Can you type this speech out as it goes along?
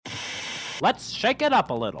Let's shake it up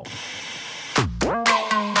a little.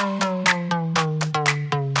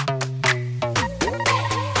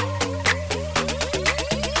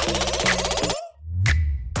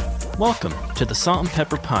 Welcome to the Salt and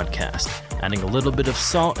Pepper Podcast, adding a little bit of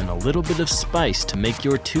salt and a little bit of spice to make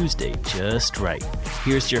your Tuesday just right.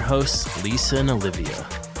 Here's your hosts, Lisa and Olivia.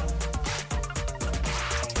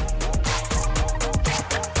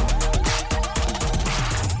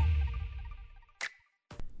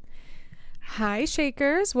 Hi,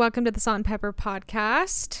 Shakers. Welcome to the Salt and Pepper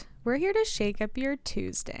Podcast. We're here to shake up your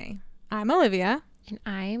Tuesday. I'm Olivia. And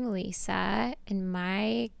I'm Lisa. And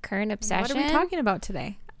my current obsession... What are we talking about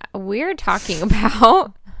today? We're talking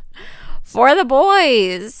about For the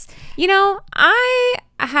Boys. You know, I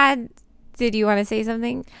had... Did you want to say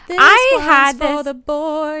something? I had this... for the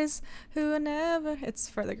boys who never... It's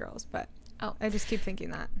for the girls, but I just keep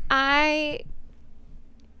thinking that. I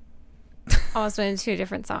almost went into a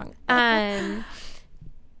different song. Had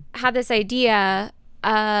this idea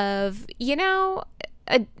of, you know,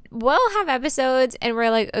 we'll have episodes and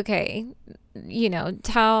we're like, okay, you know,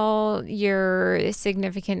 tell your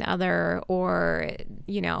significant other or,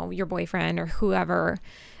 you know, your boyfriend or whoever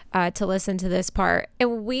to listen to this part.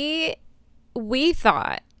 And we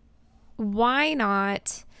thought, why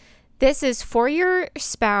not? This is for your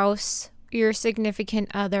spouse, your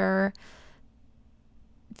significant other,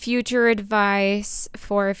 future advice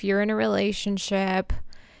for if you're in a relationship,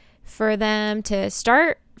 for them to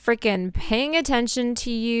start freaking paying attention to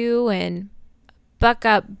you and buck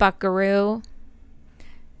up, buckaroo.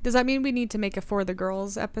 Does that mean we need to make a For the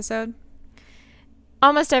Girls episode?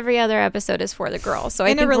 Almost every other episode is for the girls, so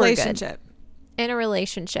I think we're good. In a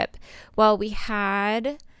relationship. Well, we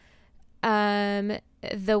had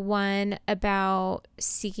the one about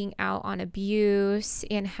seeking out on abuse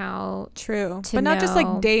and how but not just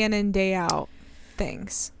like day in and day out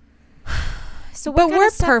things. So but we're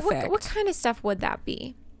perfect. What kind of stuff would that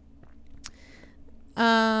be?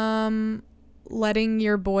 Letting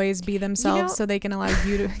your boys be themselves, so they can allow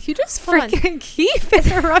you to... You just freaking keep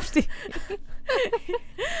interrupting.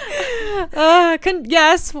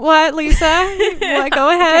 Yes, what, Lisa? What, go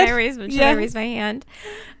ahead. Should I raise my hand?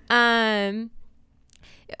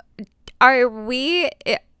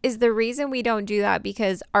 Is the reason we don't do that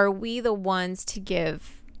because are we the ones to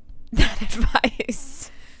give that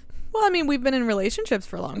advice? Well, I mean, we've been in relationships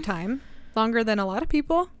for a long time. Longer than a lot of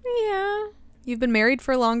people. Yeah. You've been married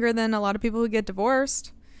for longer than a lot of people who get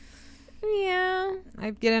divorced. Yeah.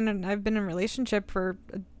 I've been in a relationship for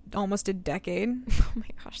almost a decade. Oh my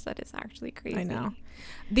gosh, that is actually crazy. I know.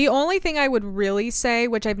 The only thing I would really say,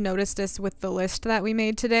 which I've noticed this with the list that we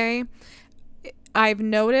made today, I've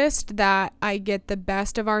noticed that I get the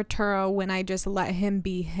best of Arturo when I just let him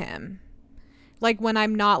be him. Like when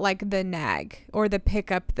I'm not like the nag or the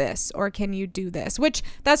pick up this or can you do this, which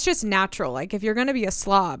that's just natural. Like if you're going to be a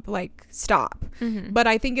slob, like stop. Mm-hmm. But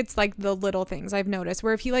I think it's like the little things I've noticed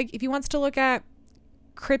where if he wants to look at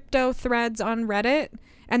crypto threads on Reddit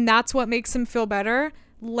and that's what makes him feel better,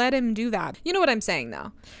 let him do that. You know what I'm saying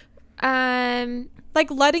though? Like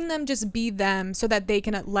letting them just be them so that they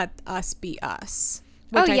can let us be us.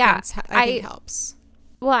 Which I think helps.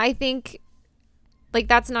 Well, I think like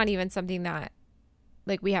that's not even something that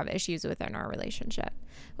like we have issues with in our relationship.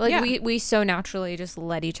 Like we so naturally just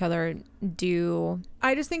let each other do.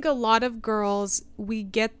 I just think a lot of girls, we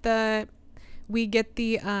get the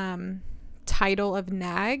title of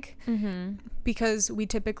nag because we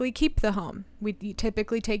typically keep the home. We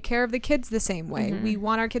typically take care of the kids the same way. We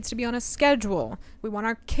want our kids to be on a schedule. We want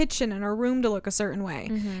our kitchen and our room to look a certain way.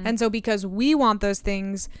 And so because we want those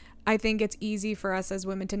things, I think it's easy for us as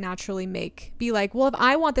women to naturally be like, well, if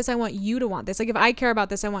I want this, I want you to want this. Like if I care about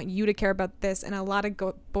this, I want you to care about this. And a lot of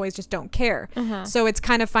boys just don't care. So it's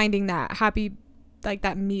kind of finding that happy, like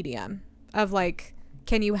that medium of like,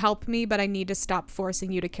 can you help me? But I need to stop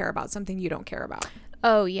forcing you to care about something you don't care about.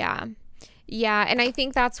 Oh, yeah. Yeah. And I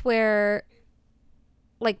think that's where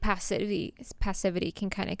like passivity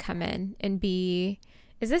can kind of come in and be,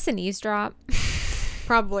 is this an eavesdrop?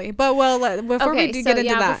 Probably. But before we get into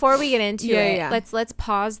that. Before we get into it, let's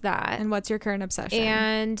pause that. And what's your current obsession?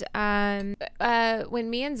 And when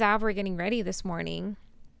me and Zav were getting ready this morning,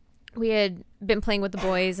 we had been playing with the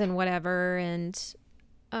boys and whatever and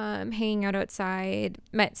hanging out outside,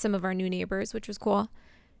 met some of our new neighbors, which was cool.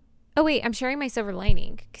 Oh wait, I'm sharing my silver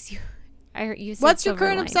lining because I heard you said what's your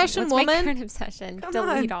current obsession, woman? My current obsession.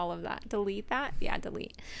 Delete all of that. Delete that? Yeah,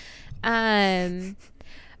 delete.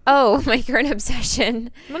 Oh, my current obsession.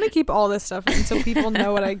 I'm going to keep all this stuff in so people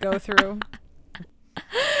know what I go through.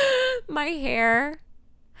 My hair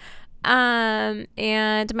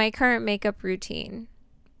and my current makeup routine.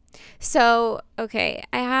 So, okay,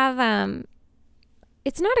 I have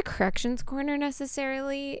it's not a corrections corner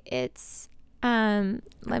necessarily. It's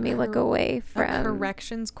let me look away from a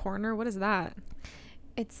corrections corner. What is that?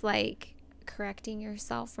 It's like correcting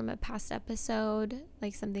yourself from a past episode,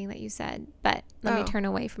 like something that you said. But let me turn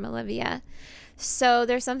away from Olivia. So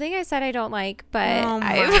there's something I said I don't like, but oh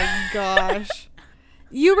my gosh.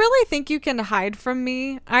 You really think you can hide from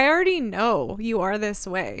me? I already know you are this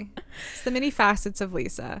way. It's the many facets of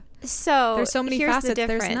Lisa. So there's so many here's facets, the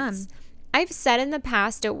there's difference. none. I've said in the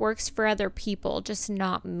past it works for other people, just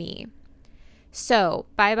not me. So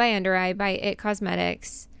Bye Bye Under Eye by IT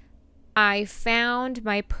Cosmetics. I found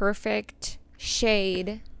my perfect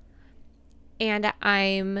shade and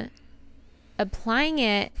I'm applying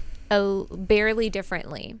it barely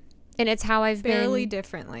differently. And it's how I've barely been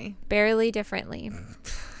differently. Barely differently.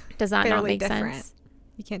 Does that not make sense?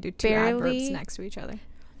 You can't do two adverbs next to each other.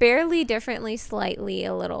 Barely differently, slightly,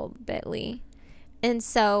 a little bitly. And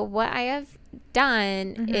so what I have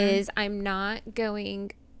done is I'm not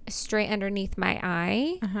going straight underneath my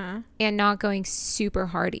eye and not going super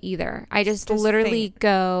hard either. I just literally faint.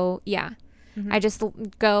 go, I just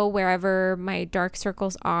go wherever my dark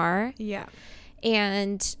circles are. Yeah.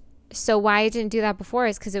 And so why I didn't do that before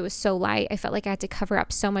is because it was so light. I felt like I had to cover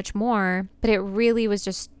up so much more, but it really was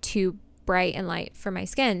just too bright and light for my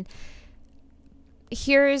skin.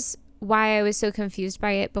 Here's why I was so confused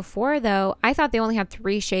by it before, though. I thought they only had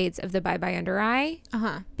 3 shades of the Bye Bye Under Eye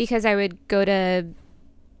because I would go to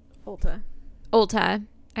Ulta.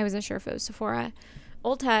 I wasn't sure if it was Sephora.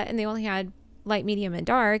 Ulta, and they only had light, medium, and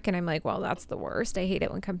dark. And I'm like, well, that's the worst. I hate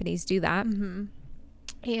it when companies do that.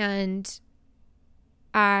 And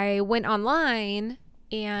I went online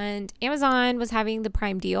and Amazon was having the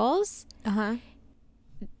Prime deals.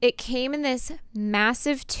 It came in this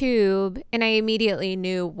massive tube and I immediately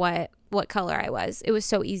knew what color I was. It was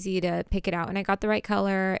so easy to pick it out and I got the right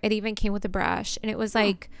color. It even came with a brush and it was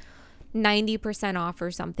like 90% off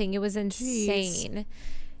or something. It was insane.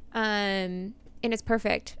 And it's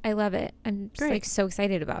perfect. I love it. I'm just like so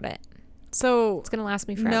excited about it. So it's gonna last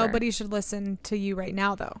me forever. Nobody should listen to you right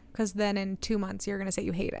now though, because then in 2 months you're gonna say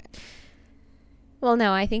you hate it. Well,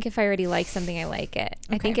 no, I think if I already like something, I like it.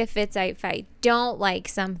 Okay. I think if I don't like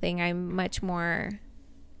something, I'm much more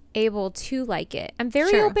able to like it. I'm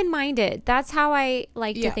very open-minded. That's how I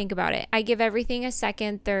like to think about it. I give everything a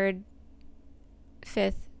second, third,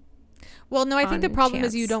 fifth. Well, no, I think the problem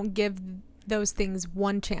is you don't give those things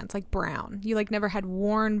one chance, like brown. You like never had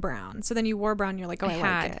worn brown. So then you wore brown, you're like, oh, I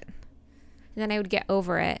like it. And then I would get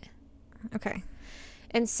over it. Okay.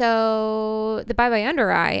 And so the Bye Bye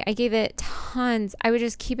Under Eye, I gave it tons. I would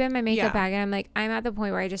just keep it in my makeup bag. And I'm like, I'm at the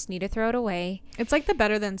point where I just need to throw it away. It's like the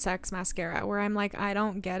Better Than Sex mascara where I'm like, I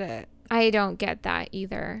don't get it. I don't get that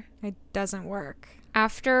either. It doesn't work.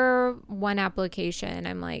 After one application,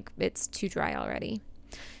 I'm like, it's too dry already.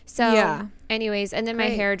 So anyways, and then my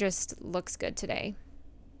hair just looks good today.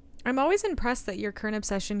 I'm always impressed that your current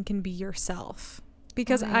obsession can be yourself.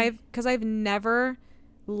 Because I've never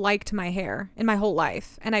liked my hair in my whole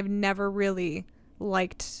life, and I've never really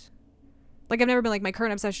liked, like, I've never been like, my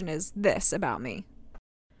current obsession is this about me.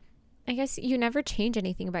 I guess you never change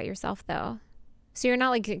anything about yourself though, so you're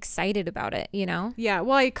not like excited about it, you know? Yeah,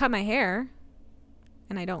 well, I cut my hair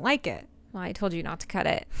and I don't like it. Well, I told you not to cut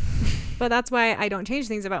it. But that's why I don't change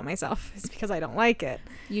things about myself. It's because I don't like it.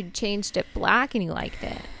 You changed it black and you liked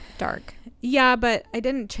it dark. Yeah, but I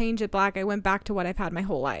didn't change it black. I went back to what I've had my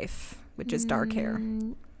whole life, which is dark hair.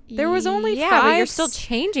 There was only 5. But you're still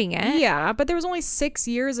changing it. Yeah, but there was only 6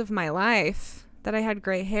 years of my life that I had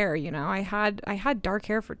gray hair, you know. I had dark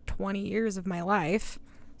hair for 20 years of my life.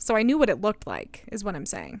 So I knew what it looked like, is what I'm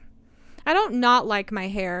saying. I don't not like my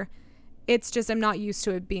hair. It's just I'm not used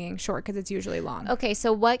to it being short because it's usually long. Okay,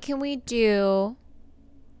 so what can we do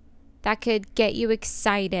that could get you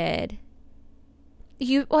excited?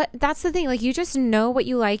 That's the thing. Like, you just know what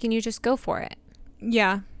you like and you just go for it.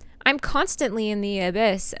 Yeah. I'm constantly in the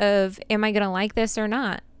abyss of, am I going to like this or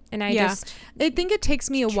not? And I think it takes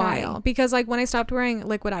me a while because, like, when I stopped wearing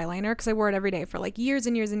liquid eyeliner, because I wore it every day for like years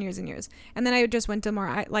and years and years and years, and then I just went to more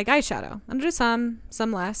eyeshadow, and just some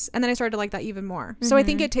less, and then I started to like that even more. So I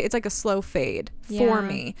think it's like a slow fade for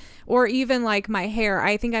me. Or even like my hair,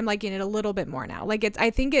 I think I'm liking it a little bit more now. Like, I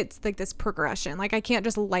think it's like this progression. Like, I can't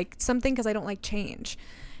just like something because I don't like change.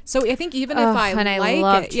 So I think even if I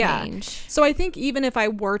like it, change. So I think even if I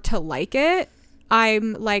were to like it,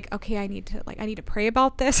 I'm like, okay, I need to pray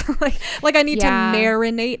about this. like I need to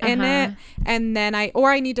marinate in it. And then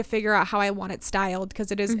I need to figure out how I want it styled,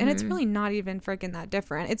 because it is, and it's really not even freaking that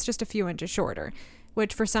different. It's just a few inches shorter.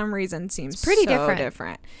 which for some reason seems pretty so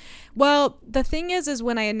different. Well, the thing is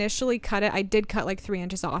when I initially cut it, I did cut like 3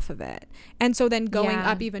 inches off of it. And so then going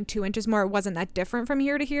up even 2 inches more, it wasn't that different from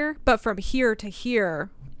here to here. But from here to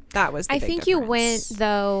here, that was the big think difference. you went,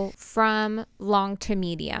 though, from long to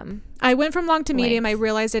medium. I went from long to medium. I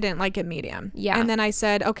realized I didn't like it medium. Yeah. And then I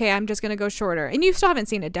said, okay, I'm just going to go shorter. And you still haven't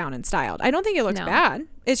seen it down and styled. I don't think it looks bad.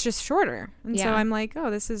 It's just shorter. And so I'm like, oh,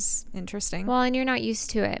 this is interesting. Well, and you're not used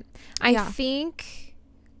to it. I think,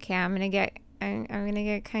 okay, I'm going to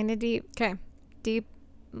get kind of deep. Okay. Deep,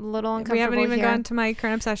 little uncomfortable. We haven't even here. gone to my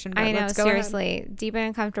current obsession. I know, let's go seriously. ahead. Deep and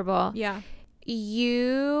uncomfortable. Yeah.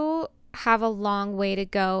 You have a long way to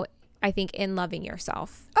go, I think, in loving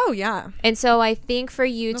yourself. Oh, yeah. And so I think for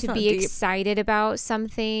you That's to not be deep. excited about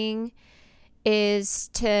something is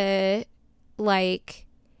to, like,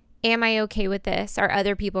 am I okay with this? Are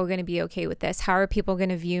other people going to be okay with this? How are people going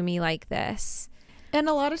to view me like this? And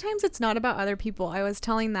a lot of times it's not about other people. I was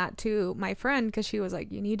telling that to my friend because she was like,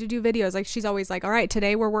 you need to do videos. Like, she's always like, all right,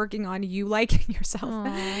 today we're working on you liking yourself,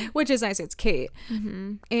 which is nice. It's Kate.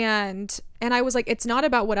 Mm-hmm. And I was like, it's not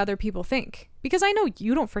about what other people think, because I know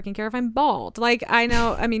you don't freaking care if I'm bald. Like, I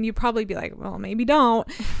know, I mean, you'd probably be like, well, maybe don't,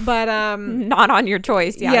 but Not on your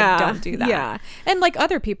choice. Yeah, don't do that. Yeah. And like,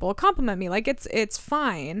 other people compliment me. Like, it's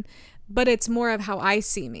fine, but it's more of how I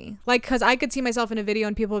see me. Like, because I could see myself in a video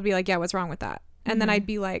and people would be like, yeah, what's wrong with that? And then I'd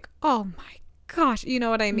be like, oh my gosh, you know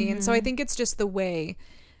what I mean? So I think it's just the way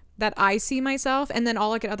that I see myself. And then I'll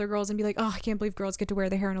look at other girls and be like, oh, I can't believe girls get to wear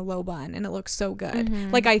their hair in a low bun and it looks so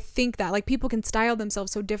good. Like, I think that, like, people can style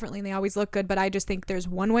themselves so differently and they always look good. But I just think there's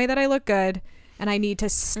one way that I look good and I need to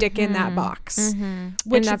stick in that box.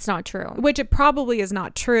 Which that's not true. Which it probably is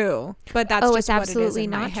not true. But that's just it's what absolutely it is in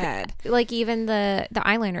my not head. true. Like, even the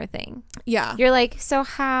eyeliner thing. Yeah. You're like, so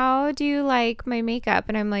how do you like my makeup?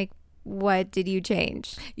 And I'm like, what did you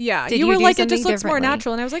change? Yeah. Did You were do like, it just something looks more differently?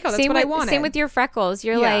 natural. And I was like, oh, that's what I wanted. Same with your freckles.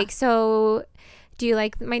 You're Yeah. like, so do you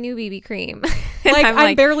like my new BB cream? Like,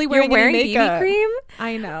 I'm barely wearing you're any makeup. BB cream?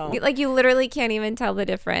 I know. Like, you literally can't even tell the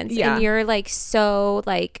difference. Yeah. And you're like so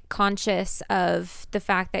like conscious of the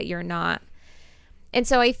fact that you're not. And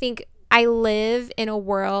so I think I live in a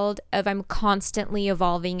world of, I'm constantly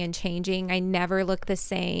evolving and changing. I never look the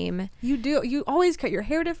same. You do. You always cut your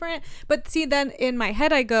hair different. But see, then in my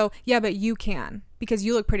head, I go, yeah, but you can, because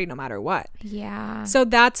you look pretty no matter what. Yeah. So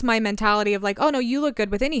that's my mentality of like, oh, no, you look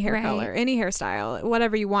good with any hair Right. color, any hairstyle,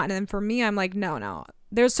 whatever you want. And then for me, I'm like, no.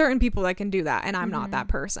 There's certain people that can do that. And I'm not that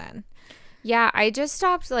person. Yeah. I just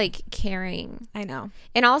stopped like caring. I know.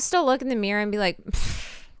 And I'll still look in the mirror and be like,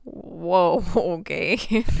 whoa,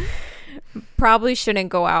 okay. Probably shouldn't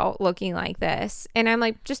go out looking like this. And I'm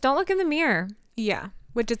like, just don't look in the mirror. Yeah.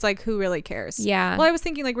 Which it's like, who really cares? Yeah. Well, I was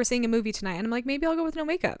thinking like, we're seeing a movie tonight. And I'm like, maybe I'll go with no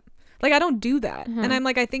makeup. Like, I don't do that. And I'm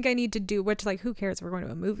like, I think I need to do, which, like, who cares if we're going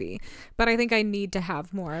to a movie? But I think I need to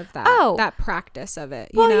have more of that, that practice of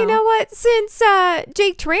it. Well, you know what? Since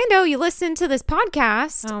Jake Tarando, you listen to this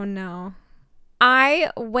podcast. Oh, no. I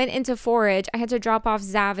went into forage. I had to drop off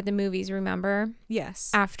Zav at the movies, remember?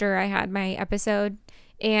 Yes. After I had my episode.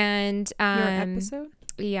 And Your episode?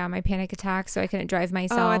 Yeah, my panic attack, so I couldn't drive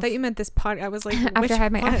myself. Oh, I thought you meant this pod. I was like, after I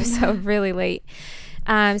had my one? episode really late.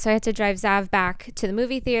 So I had to drive Zav back to the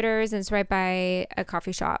movie theaters, and it's right by a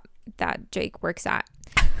coffee shop that Jake works at.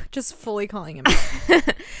 Just fully calling him.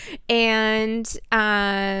 And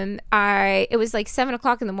it was like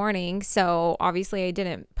 7:00 in the morning, so obviously I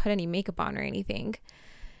didn't put any makeup on or anything.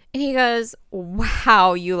 And he goes,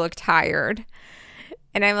 wow, you look tired.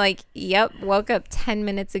 And I'm like, yep, woke up 10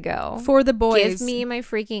 minutes ago. For the boys. Give me my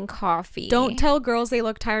freaking coffee. Don't tell girls they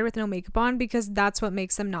look tired with no makeup on, because that's what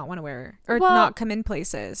makes them not want to wear or not come in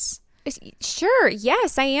places. Sure,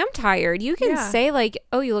 yes, I am tired. You can say like,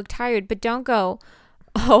 oh, you look tired, but don't go,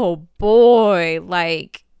 oh boy,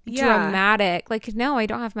 like dramatic. Like, no, I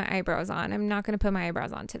don't have my eyebrows on. I'm not going to put my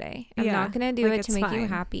eyebrows on today. I'm not going to do it to make you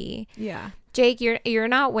happy. Yeah. Jake, you're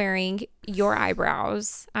not wearing your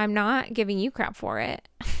eyebrows. I'm not giving you crap for it.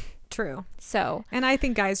 True. So, and I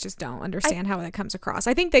think guys just don't understand how that comes across.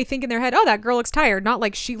 I think they think in their head, oh, that girl looks tired, not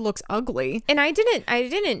like she looks ugly. And I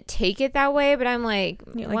didn't take it that way, but I'm like,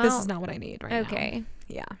 like, this is not what I need right now. Okay.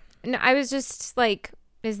 Yeah. No, I was just like,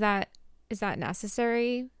 is that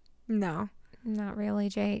necessary? No. Not really,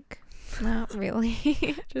 Jake. Not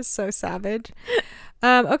really. Just so savage.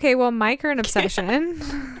 Okay, well, my current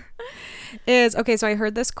obsession is, okay, so I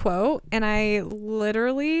heard this quote and I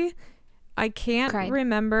can't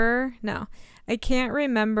remember. No, I can't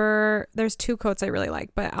remember. There's two quotes I really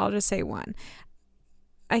like, but I'll just say one.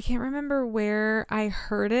 I can't remember where I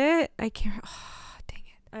heard it. Dang it.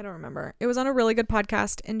 I don't remember. It was on a really good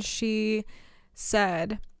podcast, and she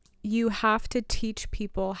said, you have to teach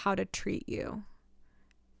people how to treat you.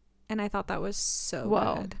 And I thought that was so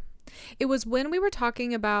good. It was when we were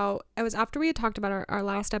talking about, it was after we had talked about our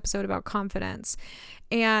last episode about confidence.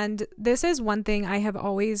 And this is one thing I have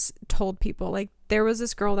always told people. Like, there was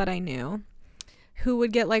this girl that I knew who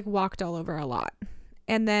would get like walked all over a lot.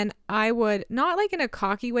 And then I would, not like in a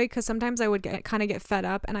cocky way, because sometimes I would kind of get fed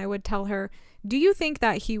up, and I would tell her, do you think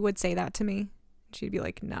that he would say that to me? She'd be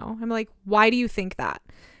like, no. I'm like, why do you think that?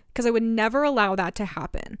 Because I would never allow that to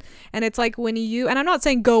happen. And it's like when you, and I'm not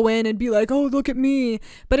saying go in and be like, oh, look at me,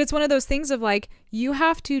 but it's one of those things of like, you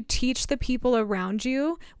have to teach the people around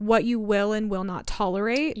you what you will and will not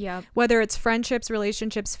tolerate. Yep. Whether it's friendships,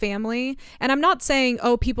 relationships, family. And I'm not saying,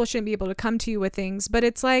 oh, people shouldn't be able to come to you with things, but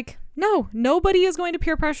it's like, no, nobody is going to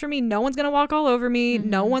peer pressure me. No one's going to walk all over me.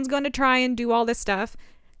 No one's going to try and do all this stuff,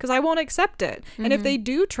 because I won't accept it. And if they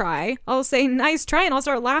do try, I'll say, nice try, and I'll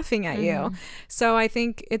start laughing at you. So I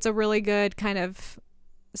think it's a really good kind of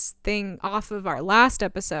thing off of our last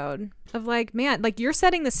episode of like, man, like, you're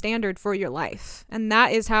setting the standard for your life. And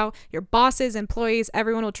that is how your bosses, employees,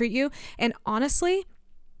 everyone will treat you. And honestly,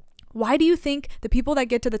 why do you think the people that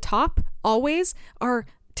get to the top always are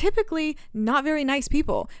typically not very nice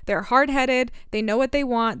people? They're hard-headed. They know what they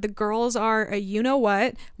want. The girls are a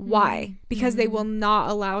you-know-what. Why? Because they will not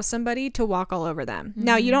allow somebody to walk all over them.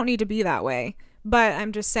 Now, you don't need to be that way, but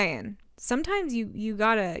I'm just saying, sometimes you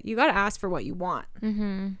gotta ask for what you want.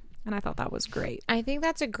 And I thought that was great. I think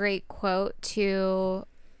that's a great quote to,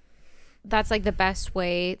 that's like the best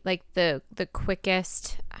way, like the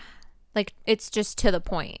quickest, like, it's just to the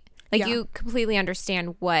point. Like, you completely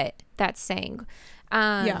understand what that's saying.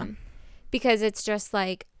 Because it's just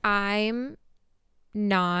like, I'm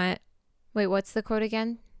not, wait, what's the quote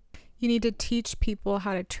again? You need to teach people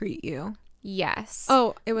how to treat you. Yes.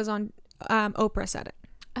 Oh, it was on, Oprah said it.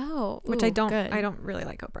 Oh, which I don't really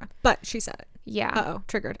like Oprah, but she said it. Yeah. Uh-oh,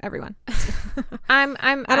 triggered everyone. I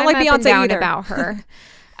don't like Beyonce down either. about her.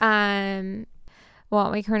 Well,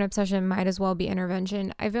 my current obsession might as well be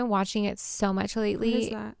Intervention. I've been watching it so much lately. What is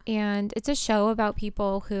that? And it's a show about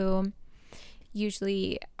people who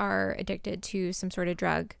usually are addicted to some sort of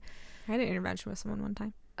drug. I had an intervention with someone one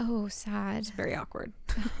time. Oh, sad. It's very awkward.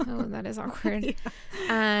 Oh, that is awkward.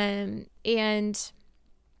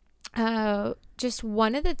 Just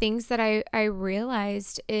one of the things that I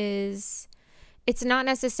realized is it's not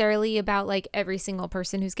necessarily about like every single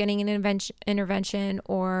person who's getting an intervention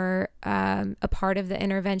or a part of the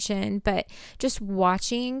intervention, but just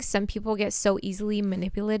watching some people get so easily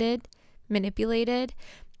manipulated.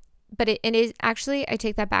 But it is actually, I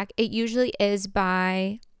take that back. It usually is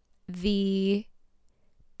by the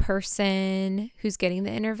person who's getting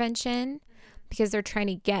the intervention, because they're trying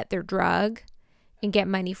to get their drug and get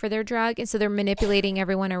money for their drug. And so they're manipulating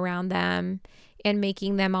everyone around them and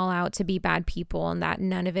making them all out to be bad people, and that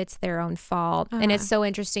none of it's their own fault. And it's so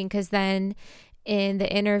interesting because then in the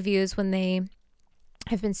interviews, when they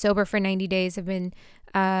have been sober for 90 days, have been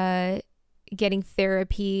getting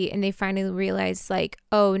therapy, and they finally realize like,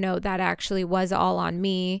 oh no, that actually was all on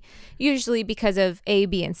me, usually because of A,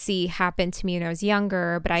 B, and C happened to me when I was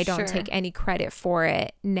younger, but I don't take any credit for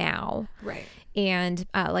it now. Right. And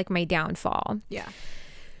like my downfall. Yeah.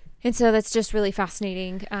 And so that's just really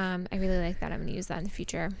fascinating. I really like that. I'm gonna use that in the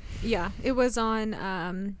future. Yeah, it was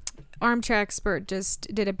on Armchair Expert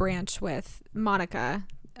just did a branch with Monica,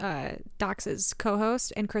 Dox's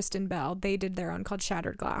co-host, and Kristen Bell. They did their own called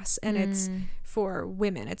Shattered Glass, and it's for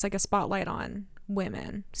women. It's like a spotlight on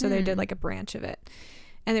women. So they did like a branch of it,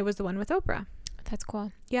 and it was the one with Oprah. That's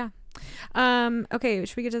cool. Yeah. Okay,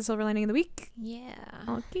 should we get to the silver lining of the week? Yeah.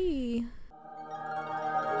 Okay.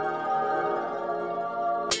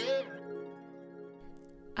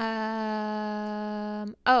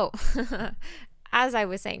 As I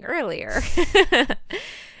was saying earlier,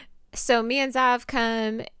 so me and Zav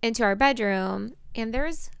come into our bedroom and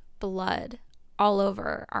there's blood all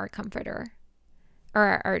over our comforter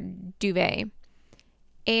or our duvet.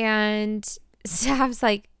 And Zav's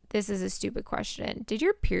like, this is a stupid question. Did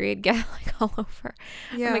your period get like all over?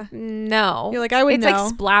 Yeah. I'm like, no. You're like, I would know.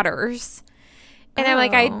 It's like splatters. And I'm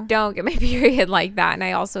like, I don't get my period like that. And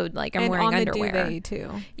I also like, I'm wearing underwear. And on the duvet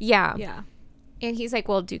too. Yeah. Yeah. And he's like,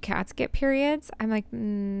 well, do cats get periods? I'm like,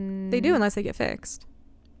 they do unless they get fixed.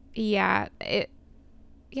 Yeah. I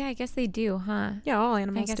guess they do, huh? Yeah, all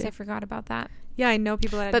animals I guess do. I forgot about that. Yeah, I know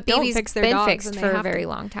people that but don't baby's fix their been dogs fixed for a very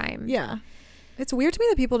long time. Yeah. It's weird to me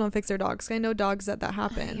that people don't fix their dogs. I know dogs that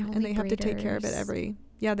happen, Yeah, and they have to take care of it breeders.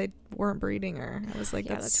 they weren't breeding her. I was like,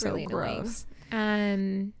 that's so really gross.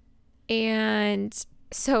 Annoying. And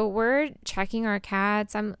so we're checking our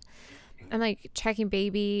cats. I'm like checking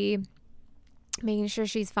baby, making sure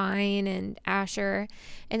she's fine, and Asher.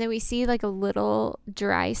 And then we see like a little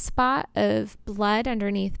dry spot of blood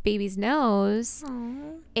underneath baby's nose.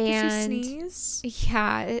 Aww. And did she sneeze?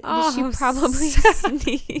 yeah, Oh, she probably sad.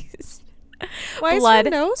 sneezed. Why Blood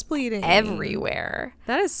is her nose bleeding? Everywhere.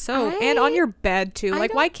 That is so, and on your bed too. I Like,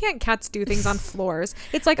 don't- why can't cats do things on floors?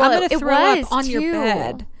 It's like, Well, I'm gonna it throw up was, on your too.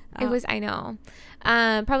 bed. It was, I know.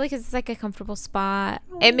 Probably because it's like a comfortable spot.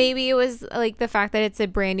 And maybe it was like the fact that it's a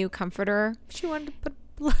brand new comforter. She wanted to put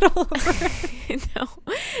blood all over her. No,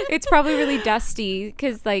 it's probably really dusty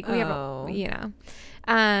because like we Oh. have, you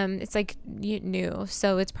know, it's like new,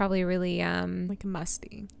 so it's probably really, Like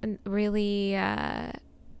musty. really,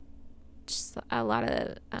 just a lot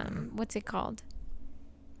of, what's it called?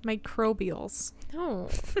 Microbials. No,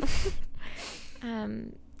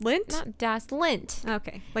 Lint? not dust, lint.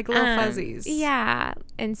 Okay. Like little fuzzies. Yeah,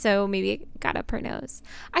 and so maybe it got up her nose.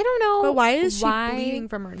 I don't know. But why is she bleeding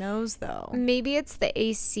from her nose though? Maybe it's the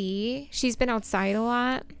AC. She's been outside a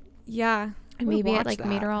lot. Yeah. And maybe it like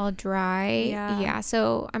made her all dry. Yeah. Yeah.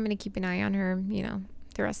 So I'm gonna keep an eye on her, you know,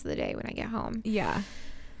 the rest of the day when I get home. Yeah.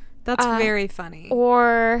 That's very funny.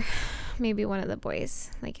 Or maybe one of the boys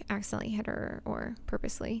like accidentally hit her or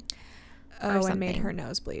purposely. Oh, and made something. her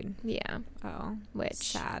nose bleed. Yeah. Oh, Which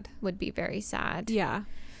sad. would be very sad. Yeah.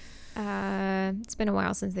 It's been a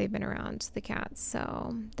while since they've been around the cats,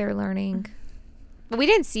 so they're learning. But we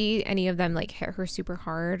didn't see any of them like hit her super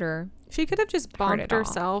hard or She could have just Hurt bonked it all.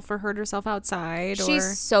 herself or hurt herself outside she's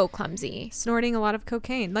or so clumsy. snorting a lot of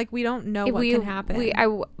cocaine. Like, we don't know what can happen.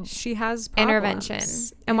 She has problems.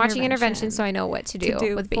 Intervention. I'm watching Intervention, so I know what to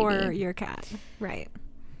do with baby. for your cat. Right.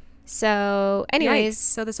 So, anyways, Yikes.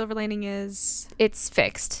 So the silver lining is, it's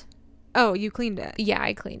fixed. oh, you cleaned it. Yeah,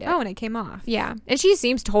 I cleaned it. Oh, and it came off. Yeah, and she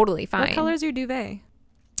seems totally fine. What color is your duvet?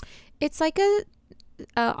 It's like a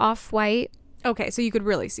off-white. Okay, so you could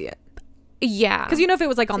really see it. Yeah, Because, you know, if it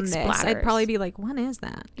was like on It's this, like I'd splatters. probably be like, what is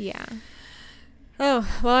that? yeah. Oh,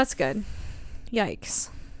 well, that's good. Yikes.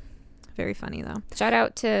 Very funny, though. Shout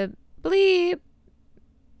out to Bleep,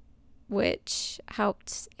 which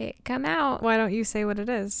helped it come out. Why don't you say what it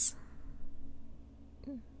is?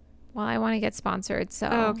 Well, I want to get sponsored, so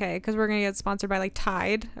Oh, okay, because we're going to get sponsored by, like,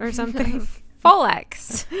 Tide or something.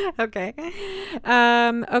 Folex. Okay.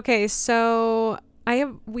 Okay, so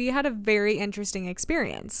we had a very interesting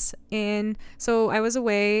experience so I was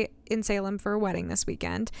away in Salem for a wedding this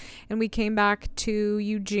weekend, and we came back to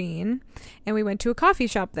Eugene and we went to a coffee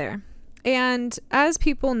shop there. And as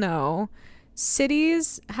people know,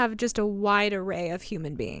 cities have just a wide array of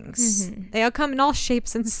human beings. They all come in all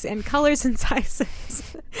shapes and colors and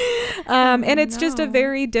sizes. And it's just a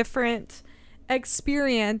very different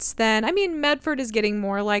experience than, I mean, Medford is getting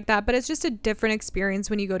more like that, but it's just a different experience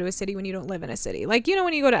when you go to a city when you don't live in a city. Like, you know,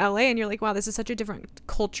 when you go to LA and you're like, wow, this is such a different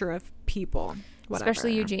culture of people. Whatever.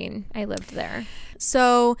 Especially Eugene. I lived there.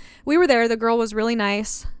 So we were there. The girl was really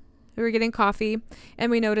nice. We were getting coffee, and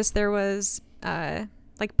we noticed there was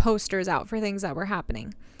like posters out for things that were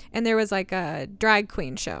happening. And there was like a drag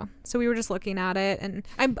queen show. So we were just looking at it, and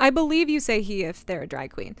I believe you say he if they're a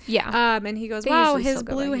drag queen. Yeah. And he goes, They wow, usually his still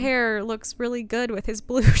go blue by he. hair looks really good with his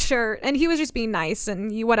blue shirt. And he was just being nice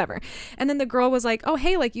and whatever. And then the girl was like, oh,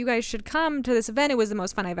 hey, like, you guys should come to this event. It was the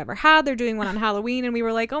most fun I've ever had. They're doing one on Halloween. And we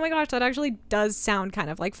were like, oh my gosh, that actually does sound kind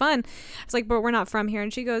of like fun. I was like, but we're not from here.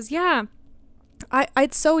 And she goes, yeah.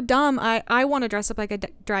 It's so dumb. I want to dress up like a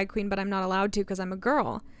drag queen, but I'm not allowed to because I'm a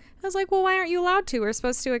girl. I was like, well, why aren't you allowed to? We're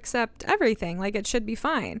supposed to accept everything. Like, it should be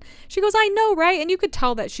fine. She goes, I know, right? And you could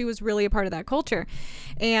tell that she was really a part of that culture.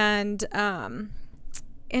 And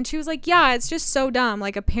she was like, yeah, it's just so dumb.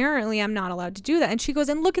 Like, apparently I'm not allowed to do that. And she goes,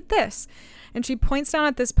 and look at this. And she points down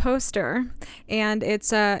at this poster, and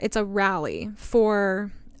it's a rally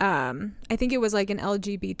for, I think it was like an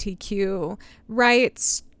LGBTQ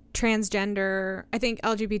rights, transgender, I think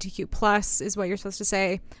LGBTQ plus is what you're supposed to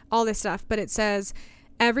say, all this stuff. But it says,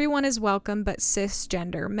 everyone is welcome but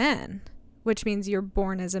cisgender men, which means you're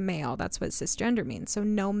born as a male. That's what cisgender means. So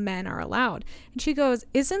no men are allowed. And she goes,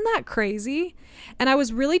 isn't that crazy? And I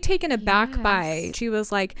was really taken aback by, she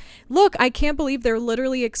was like, look, I can't believe they're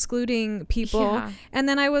literally excluding people. Yeah. And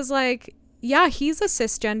then I was like, yeah, he's a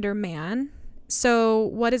cisgender man. So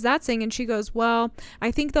what is that saying? And she goes, well, I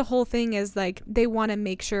think the whole thing is like they want to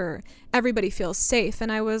make sure everybody feels safe. And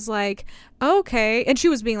I was like, okay. And she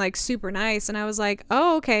was being like super nice. And I was like,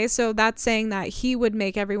 oh, okay. So that's saying that he would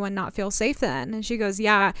make everyone not feel safe then. And she goes,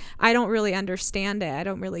 yeah, I don't really understand it. I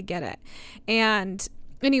don't really get it. And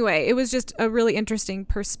anyway, it was just a really interesting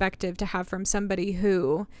perspective to have from somebody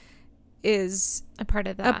who is A part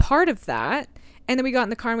of that. And then we got in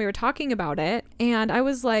the car and we were talking about it. And I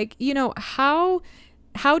was like, you know, how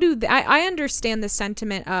how do I understand the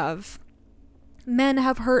sentiment of men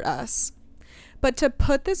have hurt us, but to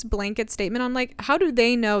put this blanket statement on, like, how do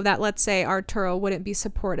they know that, let's say, Arturo wouldn't be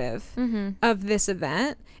supportive of this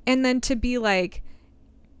event, and then to be like,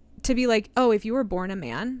 oh, if you were born a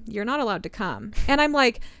man, you're not allowed to come. And I'm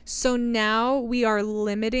like, so now we are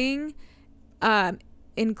limiting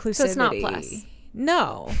inclusivity. So it's not plus.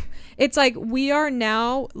 No, it's like we are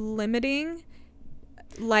now limiting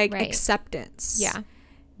like acceptance. Yeah.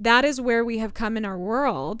 That is where we have come in our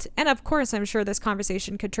world. And of course, I'm sure this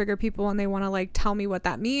conversation could trigger people and they want to like tell me what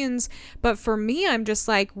that means. But for me, I'm just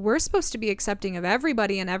like, we're supposed to be accepting of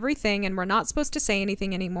everybody and everything. And we're not supposed to say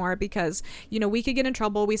anything anymore because, you know, we could get in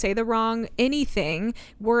trouble. We say the wrong anything,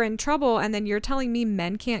 we're in trouble. And then you're telling me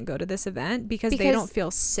men can't go to this event because they don't feel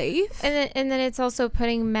safe. And then it's also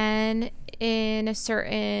putting men in a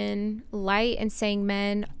certain light and saying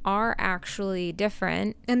men are actually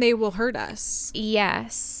different. And they will hurt us.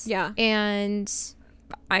 Yes. Yeah. And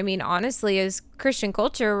I mean, honestly, as Christian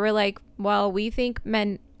culture, we're like, well, we think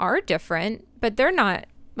men are different, but they're not.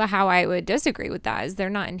 How I would disagree with that is they're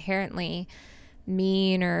not inherently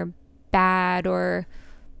mean or bad or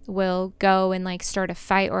will go and like start a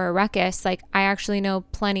fight or a ruckus. Like, I actually know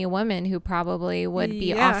plenty of women who probably would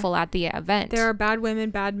be awful at the event. There are bad women,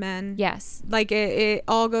 bad men. Yes. Like it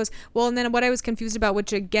all goes well. And then what I was confused about,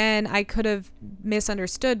 which again I could have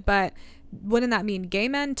misunderstood, but wouldn't that mean gay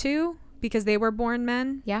men too, because they were born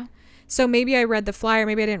men? Yeah. So maybe I read the flyer,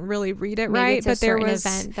 maybe I didn't really read it maybe right, it's but there was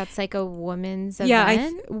event that's like a women's yeah,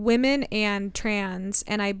 event. Women and trans,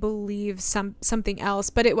 and I believe something else.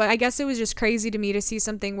 But I guess it was just crazy to me to see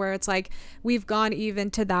something where it's like we've gone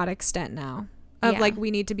even to that extent now of like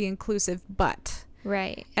we need to be inclusive, but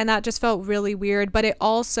right. And that just felt really weird. But it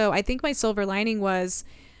also, I think my silver lining was,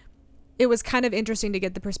 it was kind of interesting to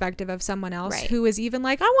get the perspective of someone else who is even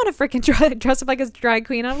like, I want to freaking dress up like a drag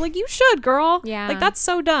queen. I'm like, you should, girl. Yeah. Like, that's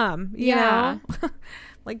so dumb. You know?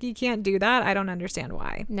 Like, you can't do that. I don't understand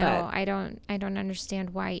why. No, but I don't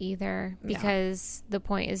understand why either, because the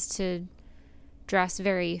point is to dress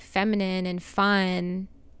very feminine and fun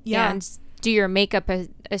and do your makeup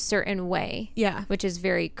a certain way. Yeah. Which is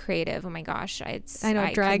very creative. Oh my gosh. I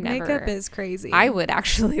know drag makeup is crazy. I would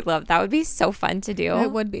actually love that. Would be so fun to do.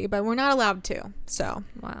 It would be, but we're not allowed to. So.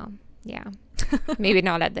 Wow. Yeah. Maybe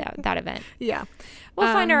not at that event. Yeah.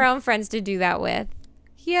 We'll find our own friends to do that with.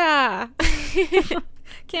 Yeah.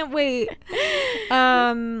 Can't wait.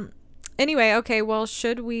 Anyway, okay. Well,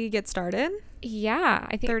 should we get started? Yeah.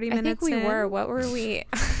 I think 30 minutes I think we in. were. What were we?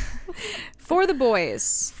 For the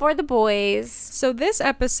boys. For the boys. So this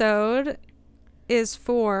episode is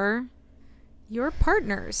for your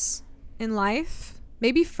partners in life,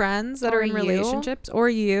 maybe friends that are in relationships, or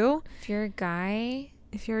you. If you're a guy.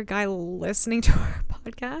 If you're a guy listening to our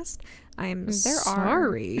podcast, I'm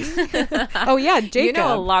sorry. Oh yeah, Jacob. You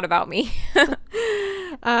know a lot about me.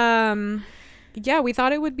 Yeah, we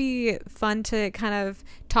thought it would be fun to kind of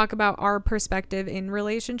talk about our perspective in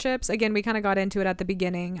relationships. Again, we kind of got into it at the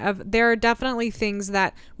beginning of there are definitely things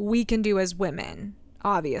that we can do as women,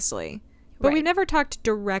 obviously. But we've never talked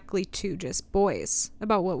directly to just boys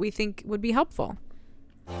about what we think would be helpful.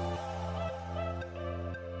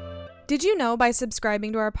 Did you know by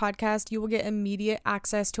subscribing to our podcast, you will get immediate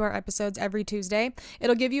access to our episodes every Tuesday?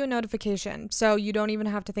 It'll give you a notification, so you don't even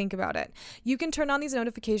have to think about it. You can turn on these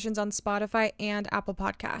notifications on Spotify and Apple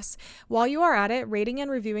Podcasts. While you are at it, rating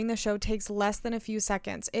and reviewing the show takes less than a few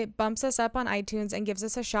seconds. It bumps us up on iTunes and gives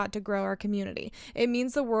us a shot to grow our community. It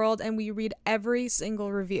means the world, and we read every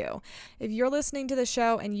single review. If you're listening to the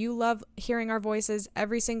show and you love hearing our voices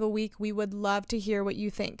every single week, we would love to hear what you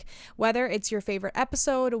think. Whether it's your favorite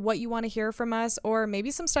episode, what you want to hear from us, or maybe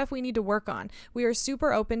some stuff we need to work on. We are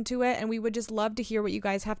super open to it, and we would just love to hear what you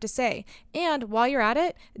guys have to say. And while you're at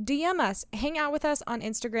it, DM us, hang out with us on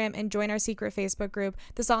Instagram, and join our secret Facebook group,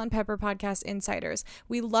 the Salt and Pepper Podcast Insiders.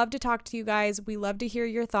 We love to talk to you guys. We love to hear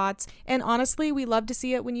your thoughts, and honestly, we love to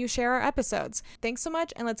see it when you share our episodes. Thanks so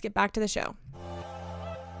much, and let's get back to the show.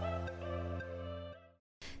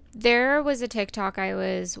 There was a TikTok I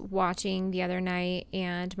was watching the other night,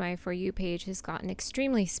 and my For You page has gotten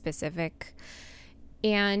extremely specific.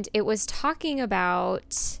 And it was talking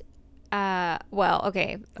about,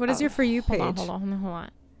 okay. What is your For You page? Hold on.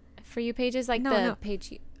 For You page is like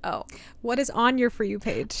page. What is on your For You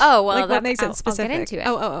page? Oh, well, like what makes it specific? I'll get into it.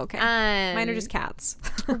 Oh, okay. Mine are just cats.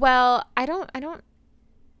 Well, I don't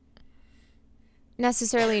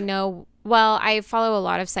necessarily know. Well, I follow a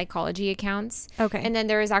lot of psychology accounts. Okay. And then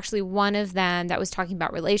there was actually one of them that was talking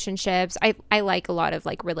about relationships. I like a lot of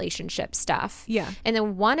like relationship stuff. Yeah. And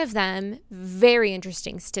then one of them, very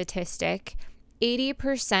interesting statistic,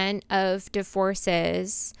 80% of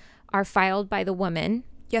divorces are filed by the woman.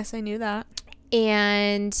 Yes, I knew that.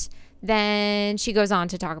 And then she goes on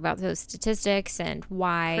to talk about those statistics and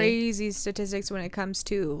why. Crazy statistics when it comes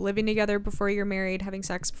to living together before you're married, having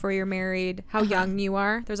sex before you're married, how young you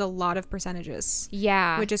are. There's a lot of percentages.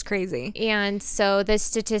 Yeah. Which is crazy. And so the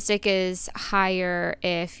statistic is higher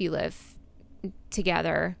if you live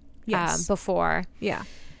together before. Yeah.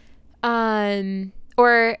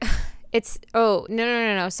 Or it's,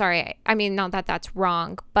 no. Sorry. I mean, not that that's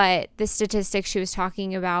wrong, but the statistic she was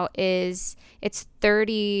talking about is it's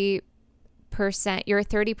 30%. You're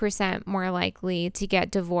 30% more likely to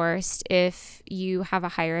get divorced if you have a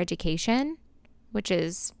higher education, which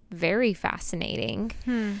is very fascinating.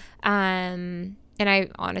 And I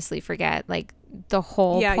honestly forget like the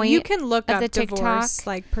whole point. You can look of up the divorce TikTok.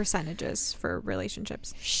 like percentages for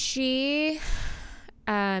relationships. She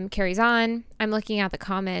carries on. I'm looking at the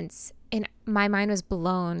comments and my mind was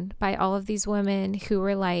blown by all of these women who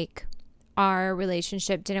were like, our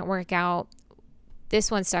relationship didn't work out.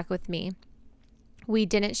 This one stuck with me. We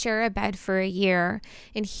didn't share a bed for a year,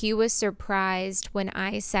 and he was surprised when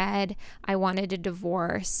I said I wanted a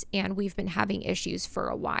divorce, and we've been having issues for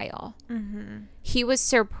a while. He was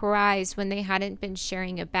surprised when they hadn't been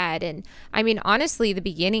sharing a bed. And I mean, honestly, the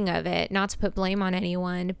beginning of it, not to put blame on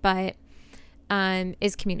anyone, but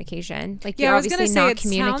is communication. Like, you're obviously not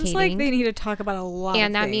communicating. Sounds like they need to talk about a lot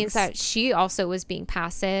and of that things. means that she also was being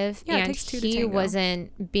passive, Yeah, it and takes two to he tango.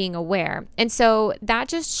 wasn't being aware. And so that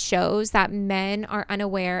just shows that men are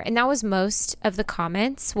unaware. And that was most of the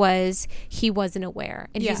comments, was he wasn't aware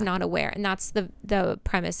and he's not aware. And that's the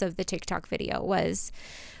premise of the TikTok video, was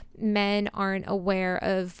men aren't aware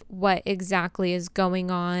of what exactly is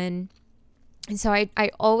going on. And so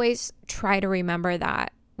I always try to remember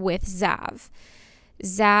that with Zav.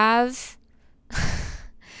 Zav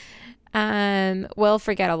will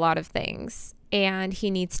forget a lot of things, and he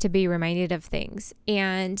needs to be reminded of things.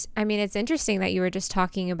 And I mean, it's interesting that you were just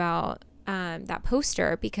talking about that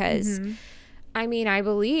poster, because I mean, I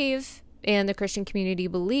believe, and the Christian community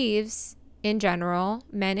believes, in general,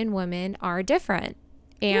 men and women are different,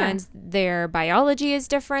 and their biology is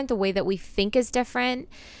different. The way that we think is different.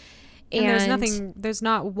 And there's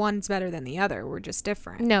not one's better than the other. We're just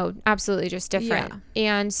different. No, absolutely just different.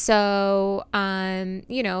 Yeah. And so,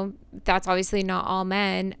 you know, that's obviously not all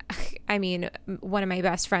men. I mean, one of my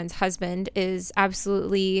best friend's husband is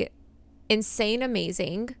absolutely insane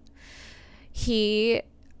amazing. She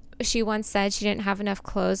once said she didn't have enough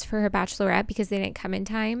clothes for her bachelorette because they didn't come in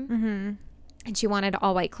time. And she wanted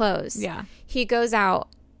all white clothes. Yeah. He goes out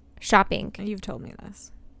shopping. You've told me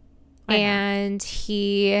this. And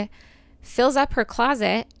he fills up her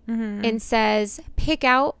closet and says, pick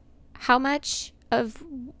out how much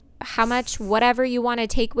whatever you want to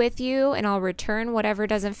take with you, and I'll return whatever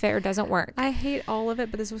doesn't fit or doesn't work. I hate all of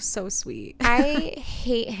it, but this was so sweet. I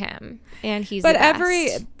hate him, and he's but the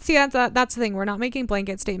best. That's the thing. We're not making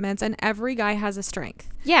blanket statements, and every guy has a strength.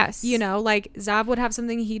 Yes. You know, like Zav would have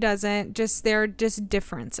something he doesn't. They're just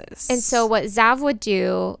differences. And so what Zav would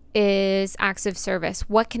do is acts of service.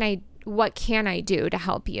 What can I do to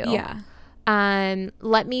help you? Yeah.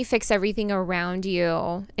 Let me fix everything around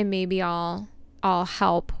you, and maybe I'll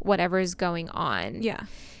help whatever is going on. Yeah.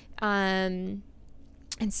 And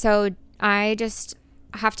so I just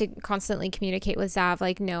have to constantly communicate with Zav,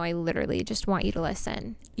 like, no, I literally just want you to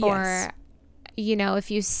listen. Yes. Or, you know,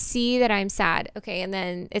 if you see that I'm sad, okay. And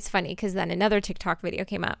then it's funny, because then another TikTok video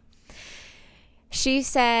came up. She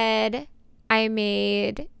said, I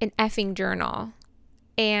made an effing journal,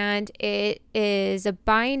 and it is a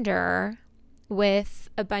binder with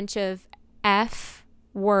a bunch of F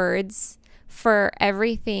words for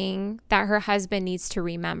everything that her husband needs to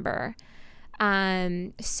remember.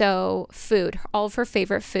 So food, all of her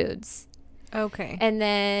favorite foods. Okay. And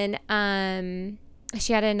then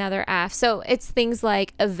she had another F. So it's things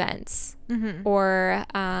like events or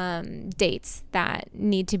dates that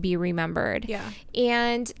need to be remembered. Yeah.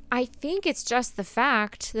 And I think it's just the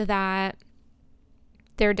fact that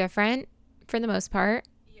they're different for the most part.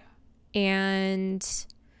 Yeah. And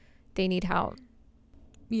they need help.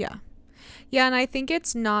 Yeah. Yeah, and I think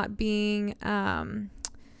it's not being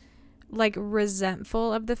like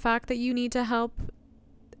resentful of the fact that you need to help.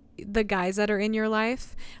 the guys that are in your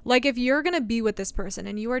life. Like if you're going to be with this person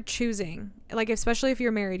and you are choosing, like especially if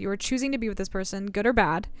you're married, you are choosing to be with this person, good or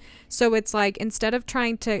bad. So it's like, instead of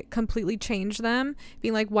trying to completely change them,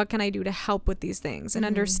 being like, what can I do to help with these things? And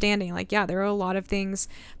understanding like, yeah, there are a lot of things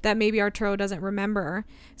that maybe Arturo doesn't remember.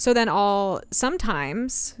 So then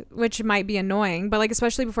sometimes, which might be annoying, but like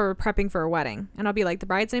especially before we're prepping for a wedding, and I'll be like, the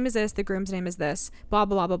bride's name is this, the groom's name is this, blah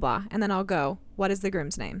blah blah blah blah, and then I'll go, what is the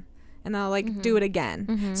groom's name? And I'll like do it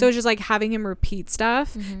again. So it's just like having him repeat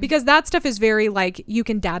stuff, because that stuff is very like, you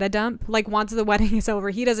can data dump. Like once the wedding is over,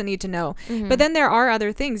 he doesn't need to know. But then there are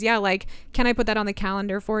other things. Yeah. Like, can I put that on the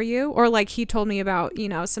calendar for you? Or like he told me about, you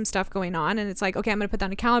know, some stuff going on, and it's like, okay, I'm going to put that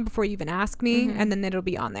on a calendar before you even ask me. And then it'll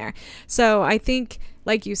be on there. So I think,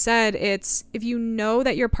 like you said, it's, if you know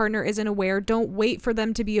that your partner isn't aware, don't wait for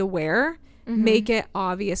them to be aware. Make it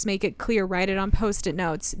obvious, make it clear, write it on Post-it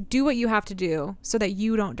notes, do what you have to do so that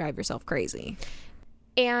you don't drive yourself crazy.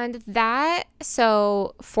 And that,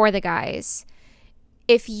 so for the guys,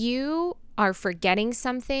 if you are forgetting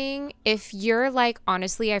something, if you're like,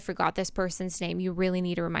 honestly, I forgot this person's name, you really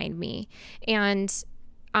need to remind me. And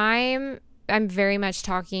I'm very much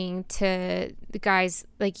talking to the guys,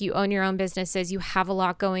 like, you own your own businesses, you have a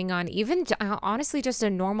lot going on, even honestly just a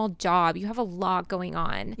normal job, you have a lot going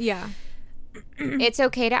on. Yeah. It's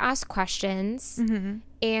okay to ask questions.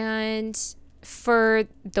 And for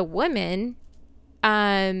the women,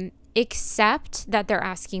 accept that they're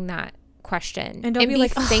asking that question and be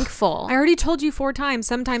like, thankful. I already told you 4 times.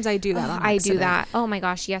 Sometimes I do that. I do that. Oh my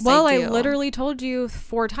gosh, yes, well, I do. I literally told you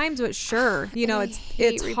 4 times, but sure, you know,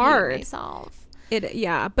 it's hard. Myself.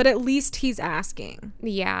 Yeah, but at least he's asking.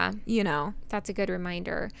 Yeah, you know, that's a good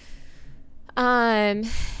reminder.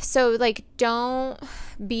 So like, don't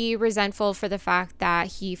be resentful for the fact that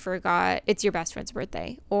he forgot it's your best friend's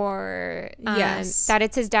birthday, or that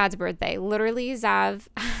it's his dad's birthday. Literally, Zav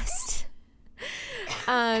asked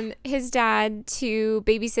his dad to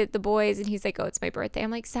babysit the boys, and he's like, oh, it's my birthday.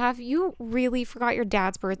 I'm like, Zav, you really forgot your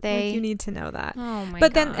dad's birthday? Like, you need to know that. Oh my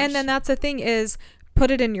but gosh. then that's the thing, is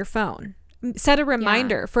put it in your phone. Set a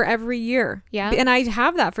reminder for every year. Yeah. And I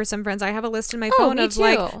have that for some friends. I have a list in my phone of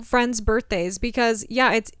like friends' birthdays, because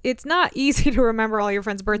it's not easy to remember all your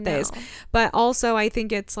friends' birthdays. No. But also I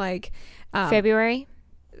think it's like February.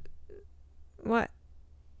 What?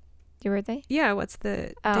 Your birthday? Yeah, what's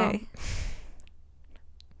the day?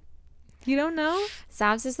 You don't know?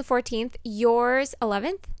 Sav's is the 14th. Yours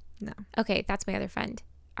 11th? No. Okay, that's my other friend.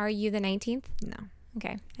 Are you the 19th? No.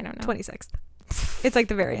 Okay, I don't know. 26th. It's like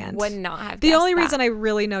the very end. Would not have the only reason I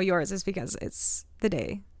really know yours is because it's the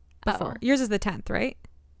day before. Yours is the 10th, right?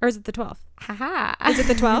 Or is it the 12th? Haha. Is it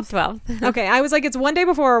the 12th? 12th. Okay, I was like, it's one day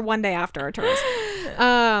before or one day after Arturo's.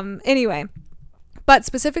 Anyway, but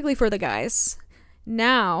specifically for the guys,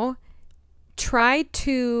 now try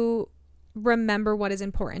to remember what is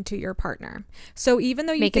important to your partner. So even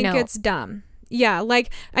though you think it's dumb. Yeah,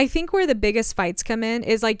 like, I think where the biggest fights come in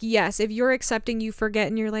is like, yes, if you're accepting you forget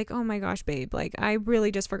and you're like, oh my gosh, babe, like, I really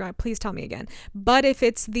just forgot, please tell me again. But if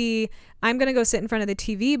it's I'm going to go sit in front of the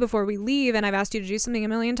TV before we leave and I've asked you to do something a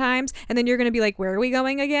million times, and then you're going to be like, where are we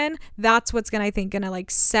going again? That's what's going to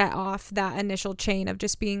like set off that initial chain of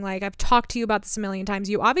just being like, I've talked to you about this a million times.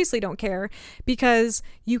 You obviously don't care, because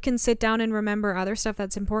you can sit down and remember other stuff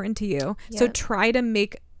that's important to you. Yep. So try to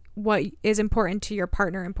make what is important to your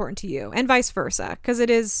partner important to you, and vice versa,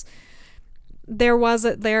 because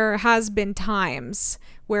there has been times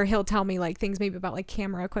where he'll tell me like things maybe about like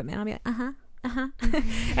camera equipment. I'll be like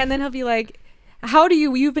and then he'll be like,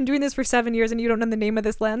 you've been doing this for 7 years and you don't know the name of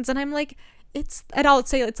this lens? And I'm like, and I'll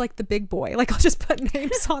say it's like the big boy, like I'll just put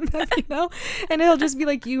names on them, you know, and it'll just be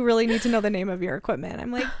like, you really need to know the name of your equipment.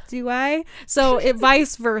 I'm like, do I? So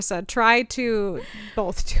vice versa, try to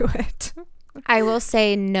both do it. I will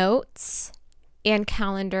say notes and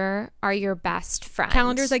calendar are your best friend.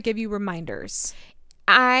 Calendars that give you reminders.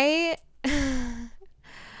 I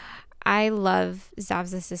love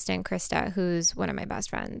Zav's assistant, Krista, who's one of my best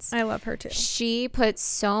friends. I love her too. She puts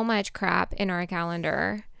so much crap in our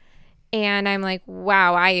calendar, and I'm like,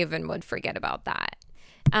 wow, I even would forget about that.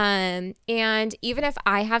 And even if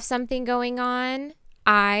I have something going on,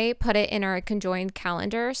 I put it in our conjoined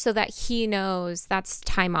calendar so that he knows that's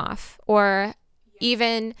time off, or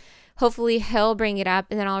even hopefully he'll bring it up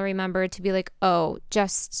and then I'll remember to be like, oh,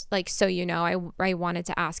 just like, so you know, I wanted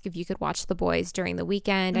to ask if you could watch the boys during the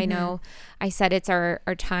weekend. I know I said it's our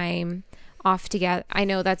time off together. I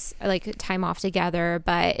know that's like time off together,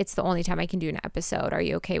 but it's the only time I can do an episode. Are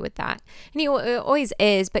you okay with that? And he always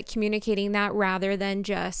is, but communicating that rather than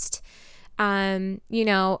just you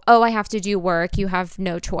know, oh, I have to do work. You have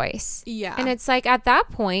no choice. Yeah. And it's like, at that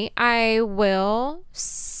point, I will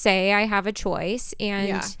say I have a choice,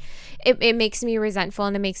 and it makes me resentful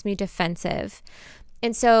and it makes me defensive.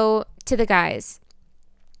 And so to the guys,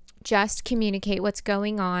 just communicate what's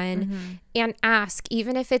going on and ask,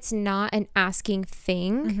 even if it's not an asking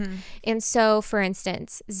thing. And so, for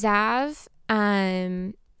instance, Zav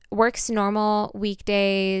works normal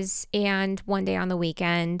weekdays and one day on the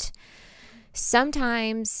weekend.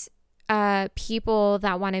 Sometimes people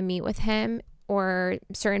that want to meet with him or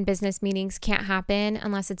certain business meetings can't happen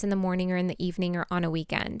unless it's in the morning or in the evening or on a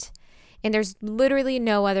weekend. And there's literally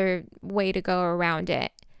no other way to go around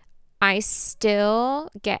it. I still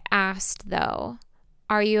get asked, though,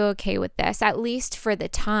 are you okay with this? At least for the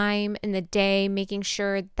time and the day, making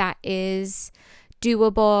sure that is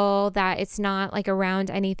doable, that it's not like around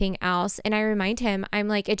anything else. And I remind him, I'm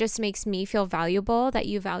like, it just makes me feel valuable that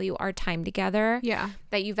you value our time together. Yeah.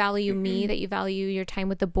 That you value me, that you value your time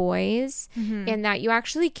with the boys, and that you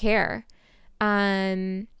actually care.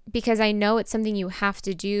 Because I know it's something you have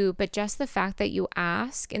to do, but just the fact that you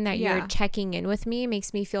ask and that you're checking in with me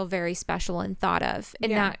makes me feel very special and thought of.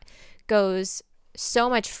 And that goes so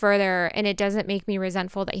much further, and it doesn't make me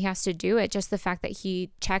resentful that he has to do it. Just the fact that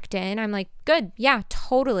he checked in, I'm like, good. Yeah,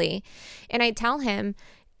 totally. And I tell him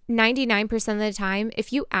 99% of the time,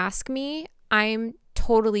 if you ask me, I'm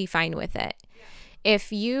totally fine with it.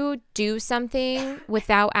 If you do something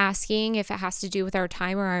without asking, if it has to do with our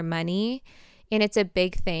time or our money, and it's a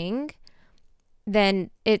big thing, then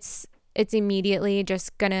it's immediately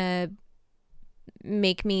just gonna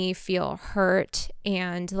make me feel hurt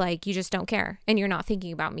and like you just don't care and you're not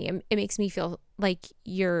thinking about me. It makes me feel like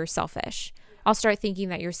you're selfish. I'll start thinking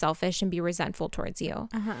that you're selfish and be resentful towards you.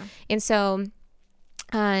 And so,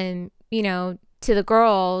 you know, to the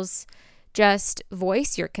girls, just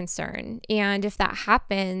voice your concern. And if that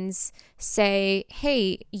happens, say,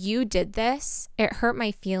 hey, you did this. It hurt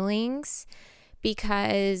my feelings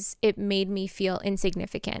because it made me feel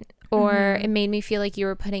insignificant, or it made me feel like you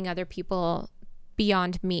were putting other people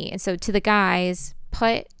beyond me. And so to the guys,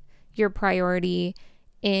 put your priority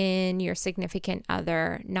in your significant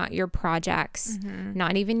other, not your projects,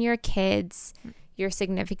 not even your kids, your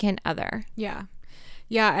significant other. Yeah.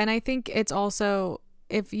 Yeah. And I think it's also,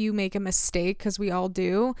 if you make a mistake, because we all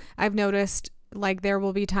do, I've noticed like there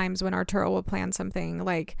will be times when Arturo will plan something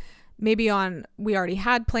like maybe we already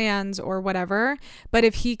had plans or whatever, but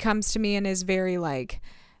if he comes to me and is very like,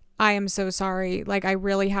 I am so sorry, like I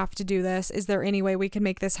really have to do this, is there any way we can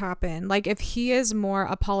make this happen? Like if he is more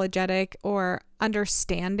apologetic or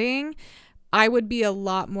understanding, I would be a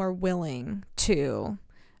lot more willing to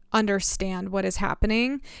understand what is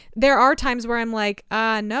happening. There are times where I'm like,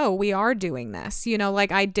 no, we are doing this, you know,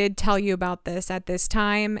 like I did tell you about this at this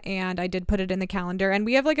time and I did put it in the calendar, and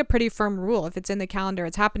we have like a pretty firm rule. If it's in the calendar,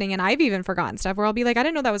 it's happening. And I've even forgotten stuff where I'll be like, I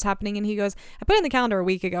didn't know that was happening, and he goes, I put it in the calendar a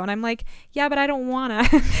week ago, and I'm like, yeah, but I don't wanna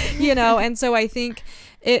you know. And so I think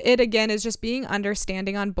it again is just being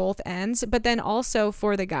understanding on both ends. But then also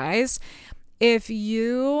for the guys, if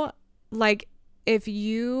you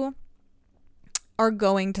are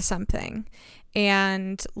going to something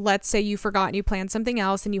and let's say you forgot and you planned something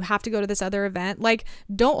else and you have to go to this other event, like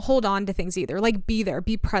don't hold on to things either. Like be there,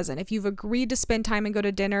 be present. If you've agreed to spend time and go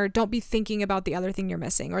to dinner, don't be thinking about the other thing you're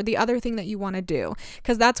missing or the other thing that you want to do.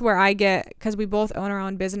 Because that's where I get, because we both own our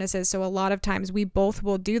own businesses, so a lot of times we both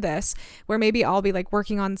will do this where maybe I'll be like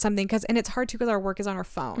working on something, and it's hard to because our work is on our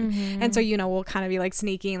phone, and so, you know, we'll kind of be like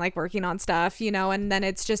sneaking, like working on stuff, you know, and then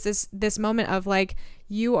it's just this moment of like,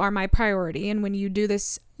 you are my priority, and when you do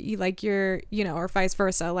this, you're, you know, or vice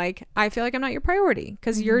versa, like I feel like I'm not your priority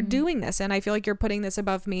because you're doing this, and I feel like you're putting this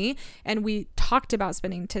above me, and we talked about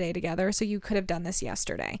spending today together, so you could have done this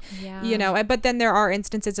yesterday, you know. But then there are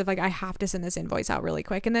instances of like, I have to send this invoice out really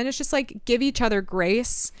quick, and then it's just like, give each other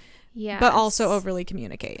grace, but also overly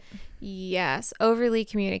communicate. Yes, overly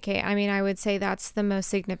communicate. I mean, I would say that's the most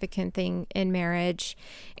significant thing in marriage.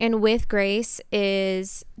 And with grace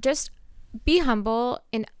is just be humble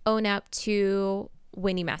and own up to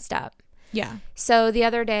when you messed up. Yeah. So the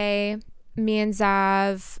other day, me and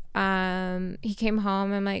Zav, he came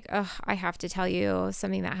home. I'm like, oh, I have to tell you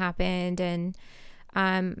something that happened. And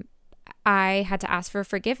I had to ask for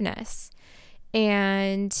forgiveness.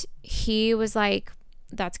 And he was like,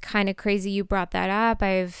 that's kind of crazy you brought that up.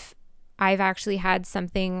 I've actually had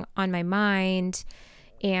something on my mind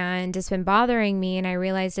and it's been bothering me, and I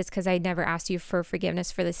realized it's because I never asked you for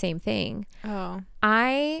forgiveness for the same thing. Oh.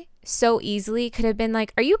 I so easily could have been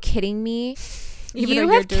like, are you kidding me? Even though you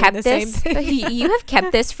you're have doing kept the same this thing. you have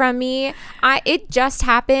kept this from me. It just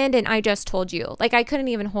happened and I just told you. Like, I couldn't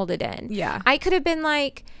even hold it in. Yeah. I could have been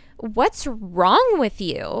like, what's wrong with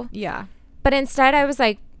you? Yeah. But instead I was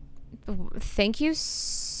like, thank you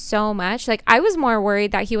so much. Like, I was more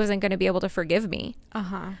worried that he wasn't going to be able to forgive me.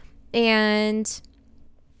 Uh-huh. And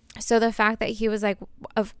so the fact that he was like,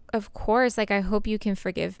 of course, like, I hope you can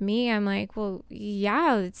forgive me. I'm like, well,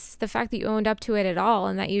 yeah, it's the fact that you owned up to it at all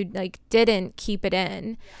and that you like didn't keep it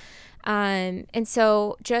in. And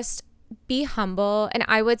so just be humble. And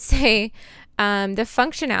I would say the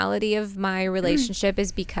functionality of my relationship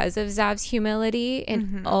is because of Zav's humility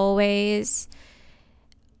and always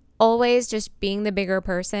just being the bigger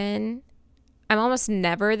person. I'm almost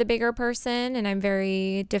never the bigger person, and I'm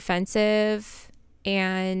very defensive.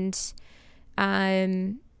 And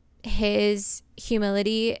his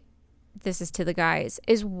humility, this is to the guys,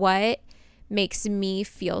 is what makes me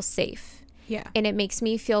feel safe. Yeah. And it makes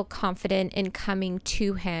me feel confident in coming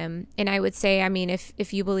to him. And I would say, I mean,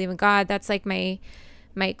 if you believe in God, that's like my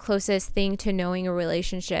closest thing to knowing a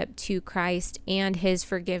relationship to Christ and his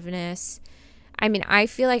forgiveness. I mean, I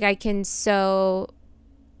feel like I can so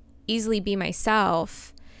easily be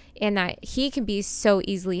myself, and that he can be so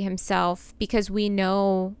easily himself, because we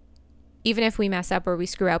know even if we mess up or we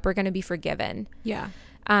screw up, we're going to be forgiven. Yeah.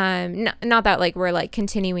 Not that like we're like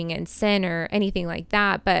continuing in sin or anything like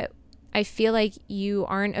that, but I feel like you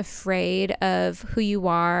aren't afraid of who you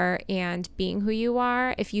are and being who you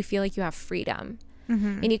are if you feel like you have freedom.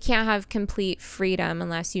 And you can't have complete freedom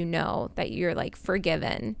unless you know that you're like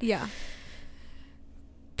forgiven. Yeah.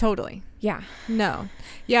 Totally. Yeah. No.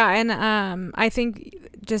 Yeah. And I think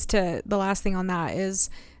just the last thing on that is,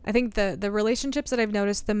 I think the relationships that I've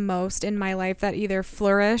noticed the most in my life that either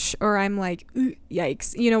flourish or I'm like,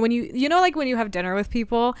 yikes. You know, when like when you have dinner with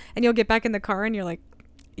people and you'll get back in the car and you're like,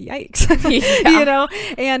 yikes. Yeah. You know,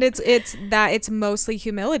 and it's mostly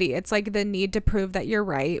humility. It's like the need to prove that you're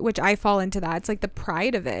right, which I fall into that. It's like the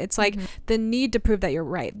pride of it. It's like the need to prove that you're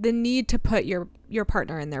right, the need to put your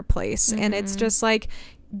partner in their place. And it's just like,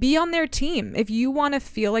 be on their team. If you want to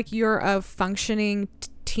feel like you're a functioning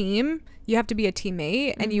team, you have to be a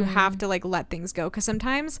teammate, and you have to like let things go, because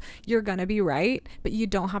sometimes you're gonna be right, but you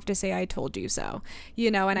don't have to say I told you so, you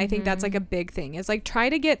know. And I think that's like a big thing, is like try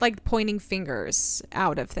to get like pointing fingers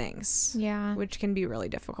out of things, which can be really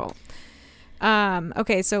difficult.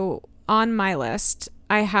 Okay, so on my list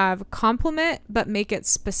I have compliment, but make it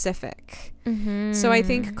specific. So I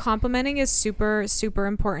think complimenting is super, super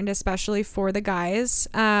important, especially for the guys.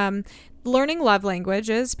 Learning love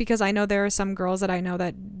languages, because I know there are some girls that I know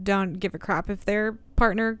that don't give a crap if their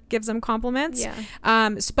partner gives them compliments.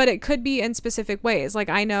 But it could be in specific ways. Like,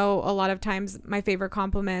 I know a lot of times my favorite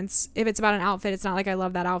compliments, if it's about an outfit, it's not like I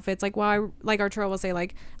love that outfit. It's like, well, like Arturo will say,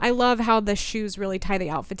 like, I love how the shoes really tie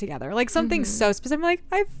the outfit together. Like something so specific, like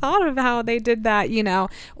I thought of how they did that, you know,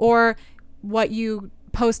 or what you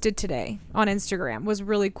posted today on Instagram was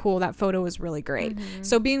really cool. That photo was really great.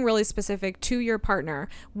 So being really specific to your partner.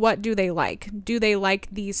 What do they like? Do they like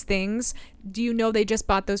these things? Do you know they just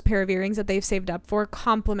bought those pair of earrings that they've saved up for?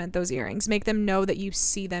 Compliment those earrings. Make them know that you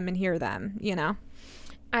see them and hear them, you know?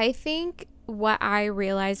 I think what I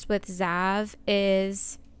realized with Zav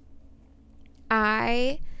is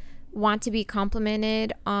I want to be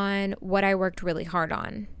complimented on what I worked really hard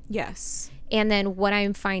on. Yes. And then what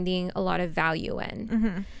I'm finding a lot of value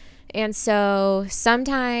in. And so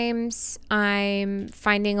sometimes I'm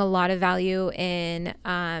finding a lot of value in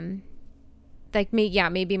like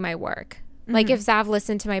maybe my work. Like if Zav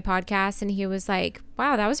listened to my podcast and he was like,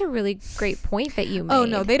 wow, that was a really great point that you made. Oh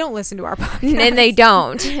no, they don't listen to our podcast. And they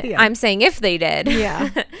don't. I'm saying if they did. Yeah.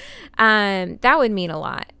 That would mean a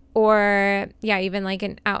lot. Or even like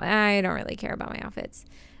I don't really care about my outfits.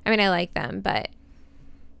 I mean, I like them, but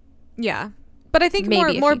yeah. But I think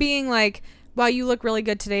maybe more being like, wow, you look really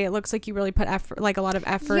good today. It looks like you really put effort, like a lot of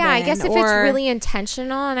effort in. Yeah, I guess if it's really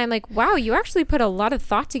intentional and I'm like, wow, you actually put a lot of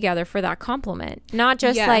thought together for that compliment. Not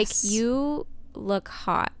just like, you look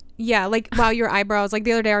hot. Yeah, like, wow, your eyebrows. Like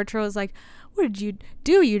the other day, Arturo was like, what did you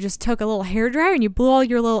do? You just took a little hairdryer and you blew all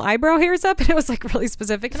your little eyebrow hairs up? And it was like really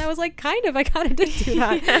specific. And I was like, I kind of did do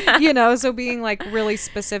that. You know, so being like really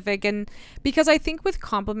specific. And because I think with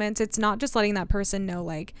compliments, it's not just letting that person know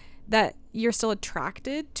like that you're still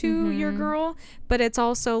attracted to your girl, but it's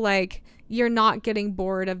also like you're not getting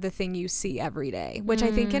bored of the thing you see every day, which I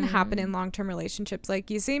think can happen in long-term relationships. Like,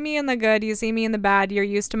 you see me in the good, you see me in the bad, you're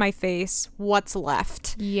used to my face, what's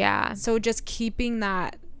left? Yeah. So just keeping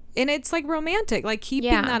that, and it's like romantic, like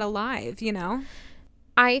keeping that alive, you know?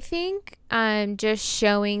 I think just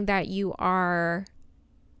showing that your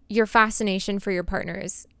fascination for your partner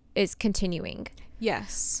is continuing.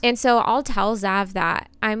 Yes. And so I'll tell Zav that.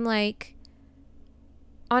 I'm like,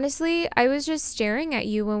 honestly, I was just staring at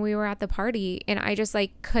you when we were at the party and I just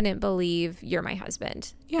like couldn't believe you're my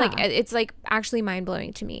husband. Yeah. Like it's like actually mind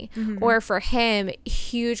blowing to me. Or for him,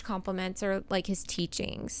 huge compliments are like his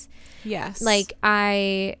teachings. Yes. Like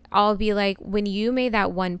I'll be like, when you made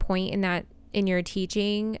that one point in your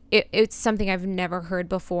teaching, it's something I've never heard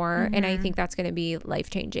before. And I think that's going to be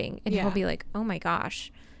life changing. And he'll be like, oh my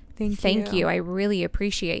gosh, thank you. I really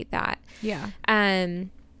appreciate that. Yeah.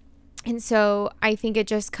 And so I think it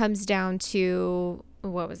just comes down to,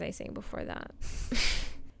 what was I saying before that?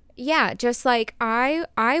 Yeah, just like I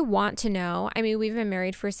want to know. I mean, we've been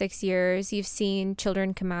married for 6 years. You've seen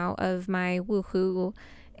children come out of my woohoo.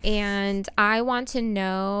 And I want to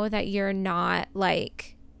know that you're not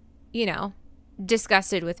like, you know,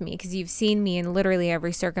 disgusted with me because you've seen me in literally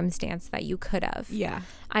every circumstance that you could have. Yeah.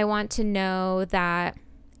 I want to know that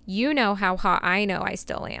you know how hot I know I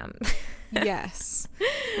still am. Yes.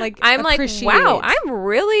 Like, I'm like, wow,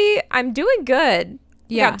 I'm doing good.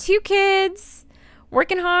 Yeah. Got 2 kids,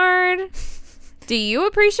 working hard. Do you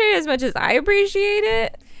appreciate it as much as I appreciate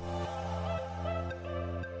it?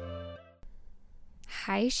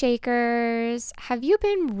 Hi, Shakers. Have you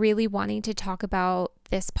been really wanting to talk about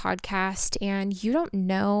this podcast and you don't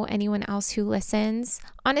know anyone else who listens?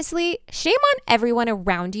 Honestly, shame on everyone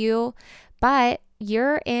around you, but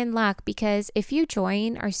you're in luck because if you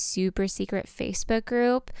join our super secret Facebook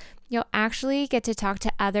group, you'll actually get to talk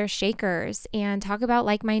to other Shakers and talk about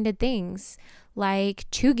like-minded things like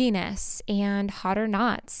chugginess and hot or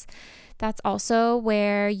nots. That's also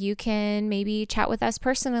where you can maybe chat with us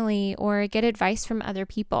personally or get advice from other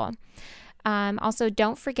people. Also,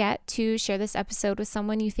 don't forget to share this episode with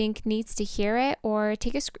someone you think needs to hear it, or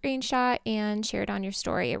take a screenshot and share it on your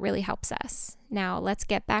story. It really helps us. Now, let's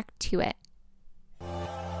get back to it.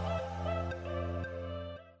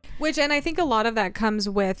 And I think a lot of that comes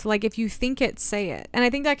with, like, if you think it, say it. And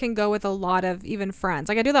I think that can go with a lot of even friends.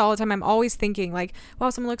 Like, I do that all the time. I'm always thinking, like,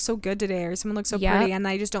 wow, someone looks so good today, or someone looks so pretty, and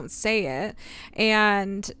I just don't say it.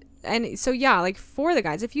 And so, yeah, like, for the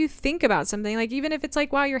guys, if you think about something, like, even if it's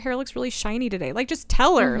like, wow, your hair looks really shiny today, like, just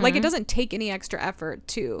tell her. Like, it doesn't take any extra effort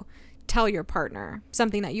to tell your partner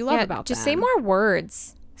something that you love about them. Just say more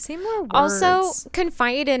words. Say more words. Also,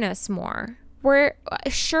 confide in us more. We're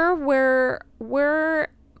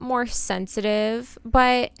more sensitive,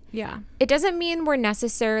 but yeah, it doesn't mean we're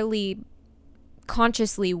necessarily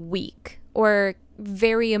consciously weak or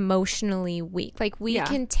very emotionally weak. Like, we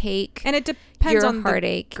can take, and it depends on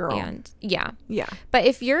heartache the girl. And yeah. But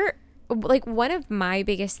if you're like, one of my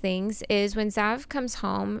biggest things is when Zav comes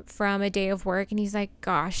home from a day of work and he's like,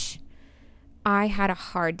 gosh, I had a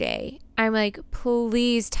hard day. I'm like,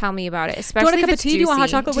 please tell me about it. Especially do you want a cup if of it's tea? juicy. Do you want hot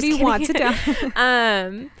chocolate? What do you want? Sit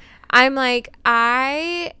down. I'm like,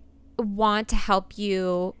 I want to help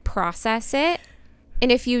you process it.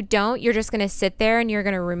 And if you don't, you're just going to sit there and you're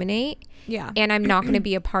going to ruminate. Yeah. And I'm not going to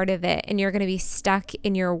be a part of it. And you're going to be stuck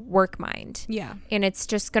in your work mind. Yeah. And it's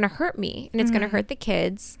just going to hurt me. And it's going to hurt the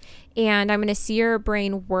kids. And I'm going to see your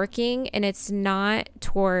brain working. And it's not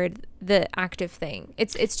toward the active thing.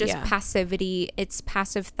 It's just passivity. It's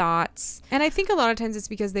passive thoughts. And I think a lot of times it's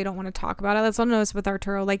because they don't want to talk about it. That's what I noticed with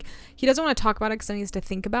Arturo. Like, he doesn't want to talk about it because he needs to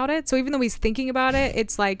think about it. So even though he's thinking about it,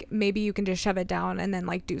 it's like, maybe you can just shove it down and then,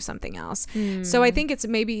 like, do something else. So I think it's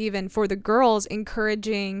maybe even for the girls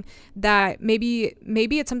encouraging that maybe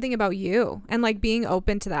it's something about you, and, like, being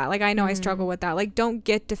open to that. Like, I know I struggle with that. Like, don't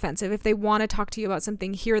get defensive. If they want to talk to you about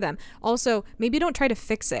something, hear them. Also, maybe don't try to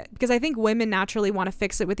fix it, because I think women naturally want to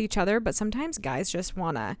fix it with each other, but sometimes guys just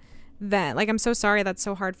want to vent. Like, I'm so sorry that's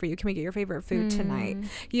so hard for you. Can we get your favorite food tonight?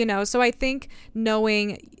 You know, so I think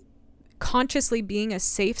consciously being a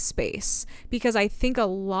safe space, because I think a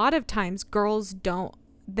lot of times girls don't,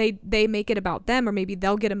 they make it about them, or maybe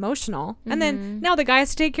they'll get emotional, and then now the guy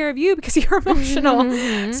has to take care of you because you're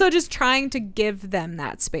emotional. So just trying to give them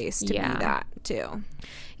that space to be that too.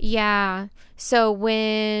 Yeah. So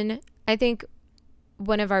when I think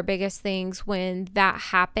one of our biggest things when that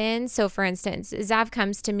happens, so for instance, Zav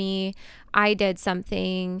comes to me, I did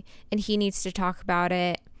something and he needs to talk about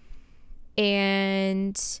it,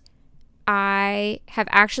 and I have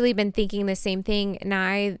actually been thinking the same thing, and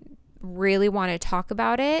I really want to talk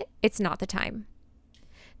about it. It's not the time.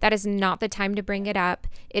 That is not the time to bring it up.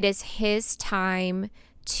 It is his time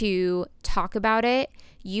to talk about it.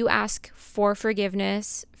 You ask for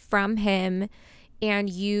forgiveness from him and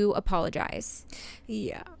you apologize.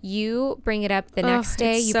 Yeah. You bring it up the next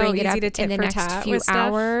day. You bring it up in the next few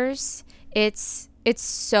hours. It's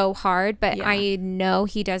so hard, but I know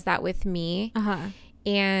he does that with me.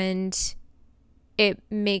 And it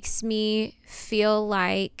makes me feel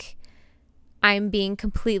like I'm being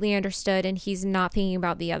completely understood and he's not thinking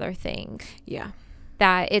about the other thing. Yeah.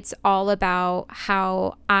 That it's all about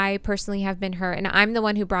how I personally have been hurt, and I'm the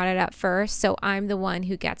one who brought it up first, so I'm the one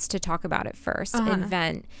who gets to talk about it first and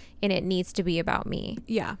vent, and it needs to be about me.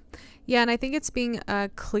 Yeah. Yeah, and I think it's being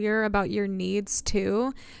clear about your needs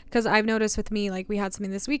too, because I've noticed with me, like we had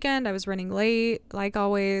something this weekend, I was running late like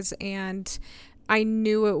always, and I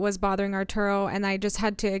knew it was bothering Arturo, and I just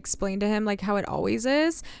had to explain to him like how it always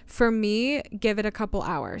is. For me, give it a couple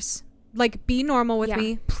hours. Like, be normal with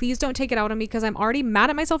me. Please don't take it out on me, because I'm already mad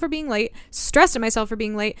at myself for being late, stressed at myself for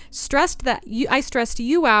being late, stressed that I stressed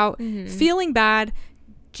you out, feeling bad.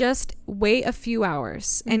 Just wait a few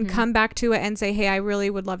hours and come back to it and say, hey, I really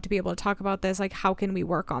would love to be able to talk about this. Like, how can we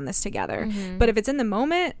work on this together? But if it's in the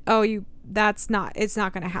moment, it's not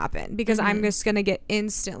going to happen, because I'm just going to get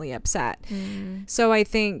instantly upset. So I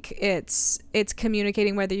think it's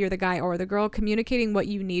communicating, whether you're the guy or the girl, communicating what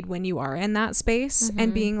you need when you are in that space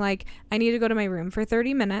and being like, I need to go to my room for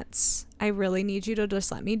 30 minutes. I really need you to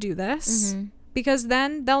just let me do this, because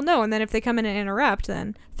then they'll know. And then if they come in and interrupt,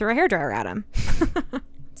 then throw a hairdryer at them.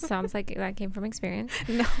 Sounds like that came from experience.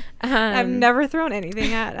 No, I've never thrown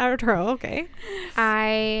anything at Arturo. Okay.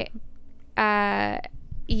 I love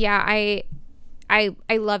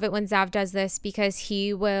it when Zav does this, because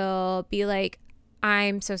he will be like,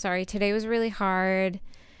 I'm so sorry. Today was really hard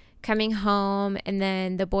coming home, and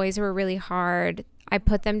then the boys were really hard. I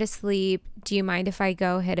put them to sleep. Do you mind if I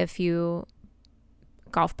go hit a few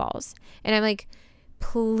golf balls? And I'm like,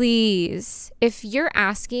 please, if you're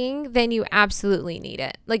asking, then you absolutely need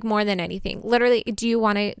it, like more than anything. Literally, do you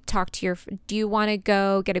want to do you want to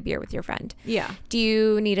go get a beer with your friend? Yeah. Do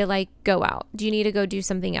you need to like go out? Do you need to go do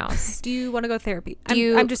something else? Do you want to go therapy?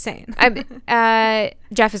 I'm just saying.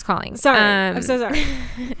 Jeff is calling. Sorry. I'm so sorry.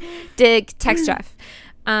 Text Jeff.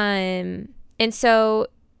 And so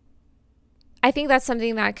I think that's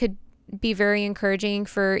something that could be very encouraging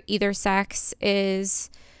for either sex, is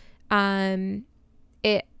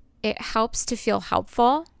it helps to feel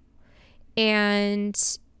helpful. And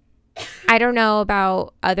I don't know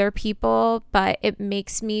about other people, but it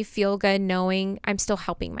makes me feel good knowing I'm still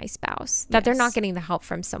helping my spouse, that they're not getting the help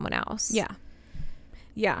from someone else. Yeah.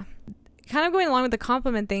 Kind of going along with the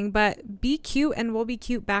compliment thing, but be cute and we'll be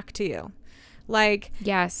cute back to you. Like,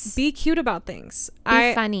 yes, be cute about things.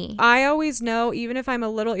 Be funny. I always know, even if I'm a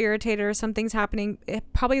little irritated or something's happening, it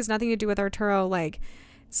probably has nothing to do with Arturo. Like,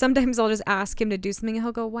 sometimes I'll just ask him to do something and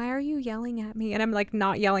he'll go, why are you yelling at me? And I'm like,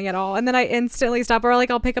 not yelling at all. And then I instantly stop, or like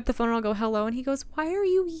I'll pick up the phone and I'll go, hello. And he goes, why are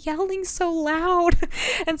you yelling so loud?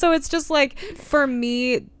 And so it's just like, for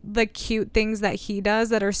me, the cute things that he does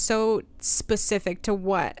that are so specific to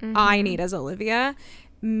what I need as Olivia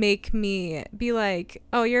make me be like,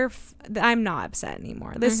 oh, I'm not upset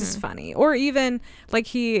anymore. This is funny. Or even like,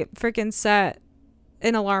 he freaking set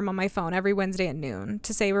an alarm on my phone every Wednesday at noon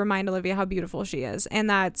to say, remind Olivia how beautiful she is. And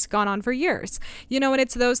that's gone on for years, and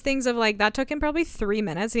it's those things of like, that took him probably 3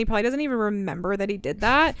 minutes and he probably doesn't even remember that he did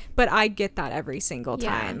that, but I get that every single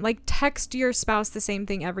time. Like, text your spouse the same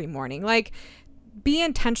thing every morning. Like, be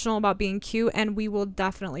intentional about being cute, and we will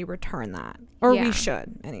definitely return that, or we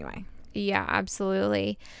should anyway. Yeah,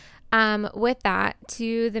 absolutely. With that,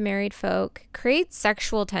 to the married folk, create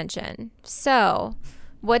sexual tension. So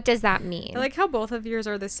what does that mean? I like how both of yours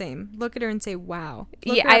are the same. Look at her and say, wow.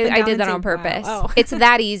 Yeah, I did that on purpose. Wow. Oh. It's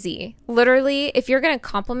that easy. Literally, if you're going to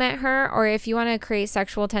compliment her, or if you want to create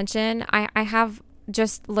sexual tension, I have,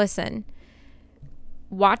 just listen.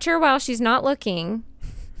 Watch her while she's not looking.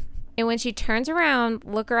 And when she turns around,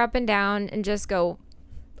 look her up and down and just go,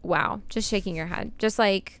 wow. Just shaking your head. Just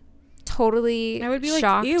like, totally. I would be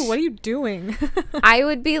shocked. Like, ew, what are you doing? I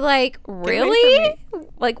would be like, really?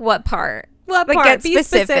 Like, what part? What like, part? get be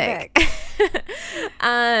specific.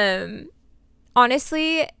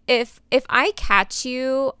 Honestly, if I catch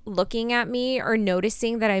you looking at me or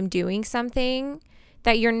noticing that I'm doing something,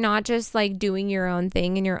 that you're not just like doing your own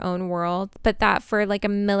thing in your own world, but that for like a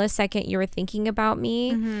millisecond you were thinking about me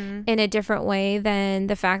in a different way than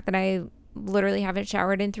the fact that I literally haven't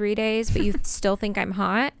showered in 3 days, but you still think I'm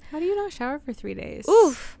hot. How do you not shower for 3 days?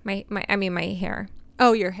 Oof. My hair.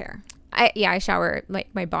 Oh, your hair. I shower like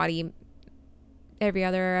my body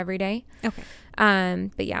every day. Okay.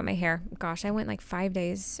 But yeah, my hair. Gosh, I went like 5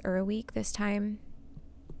 days or a week this time.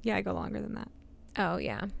 Yeah, I go longer than that. Oh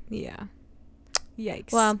yeah. Yeah.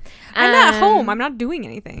 Yikes. Well, I'm at home. I'm not doing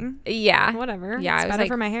anything. Yeah. Whatever. Yeah, it's I was better like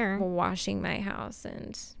for my hair. Washing my house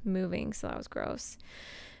and moving, so that was gross.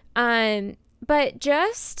 But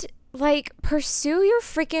just like pursue your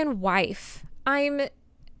freaking wife.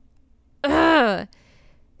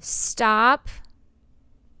 Stop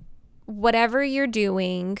whatever you're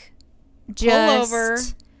doing, Pull just over.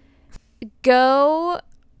 go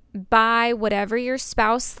buy whatever your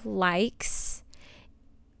spouse likes,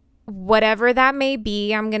 whatever that may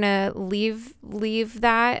be. I'm gonna leave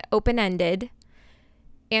that open-ended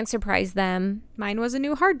and surprise them. Mine was a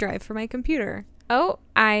new hard drive for my computer. Oh,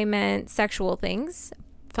 I meant sexual things.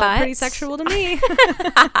 Felt pretty sexual to me.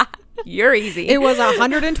 You're easy. It was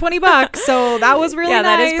 $120, so that was really nice.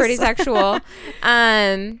 That is pretty sexual.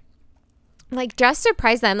 Like, just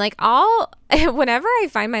surprise them. Like, whenever I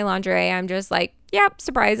find my lingerie, I'm just like, yep,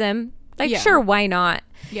 surprise him. Like, sure, why not?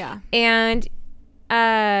 Yeah. And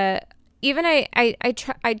even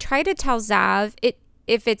I try to tell Zav,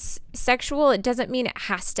 if it's sexual, it doesn't mean it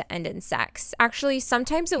has to end in sex. Actually,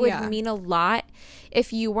 sometimes it would mean a lot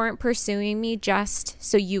if you weren't pursuing me just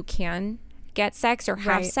so you can get sex or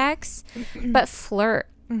have sex, but flirt.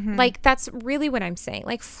 Mm-hmm. Like, that's really what I'm saying.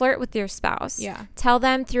 Like, flirt with your spouse. Yeah. Tell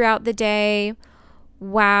them throughout the day,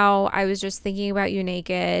 wow, I was just thinking about you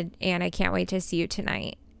naked and I can't wait to see you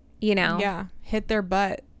tonight. You know? Yeah. Hit their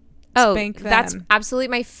butt. Oh, Spank them. that's absolutely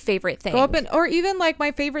my favorite thing. Go up or even like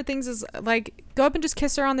my favorite things is like go up and just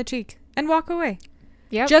kiss her on the cheek and walk away.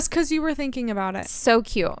 Yep. Just because you were thinking about it. So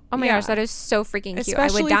cute. Oh my gosh, that is so freaking cute.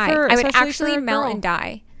 Especially I would die. I would actually melt girl. and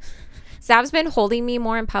die. Zav's been holding me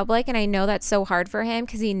more in public, and I know that's so hard for him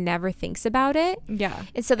because he never thinks about it. Yeah.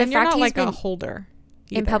 And so the and fact you're not he's like been a holder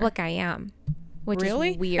either. in public, I am. Which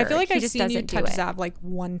really? is weird. I feel like he I've just seen you doesn't touch do it. Zav like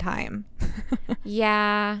one time.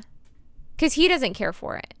 Yeah. Because he doesn't care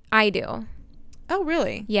for it. I do. Oh,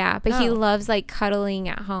 really? Yeah, but he loves like cuddling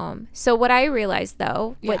at home. So what I realized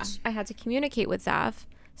though, which I had to communicate with Zav.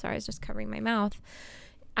 Sorry, I was just covering my mouth.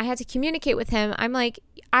 I had to communicate with him. I'm like,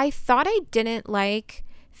 I thought I didn't like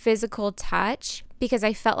physical touch because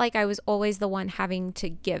I felt like I was always the one having to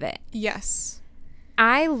give it. Yes.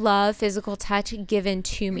 I love physical touch given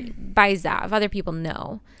to me by Zav. Other people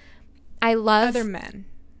know. I love other men.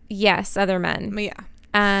 Yes, other men. Yeah.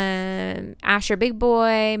 Asher, Big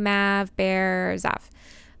Boy, Mav, Bear, Zav.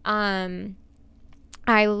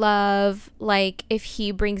 I love like if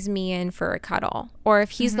he brings me in for a cuddle or if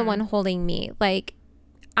he's the one holding me. Like,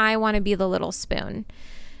 I want to be the little spoon.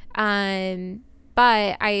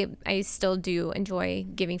 But I still do enjoy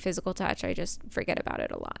giving physical touch. I just forget about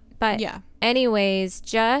it a lot. But anyways,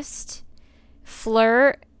 just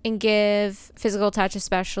flirt and give physical touch,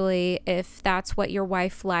 especially if that's what your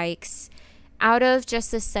wife likes, out of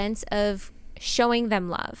just a sense of showing them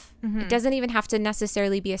love. It doesn't even have to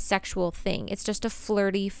necessarily be a sexual thing. It's just a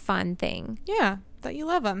flirty, fun thing. Yeah, that you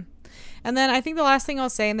love them. And then I think the last thing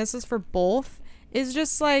I'll say, and this is for both, is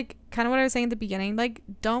just like kind of what I was saying at the beginning. Like,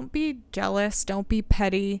 don't be jealous. Don't be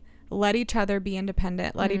petty. Let each other be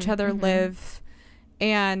independent. Let each other live.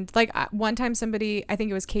 And like one time somebody, I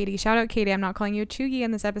think it was Katie, shout out Katie, I'm not calling you a chuggy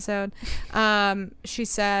in this episode. She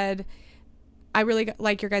said, I really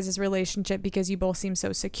like your guys' relationship because you both seem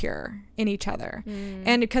so secure in each other.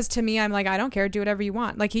 And because to me, I'm like, I don't care. Do whatever you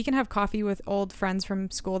want. Like, he can have coffee with old friends from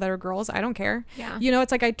school that are girls. I don't care. Yeah. You know,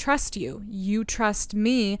 it's like, I trust you. You trust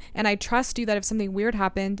me. And I trust you that if something weird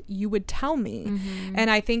happened, you would tell me. And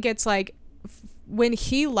I think it's like when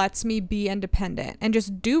he lets me be independent and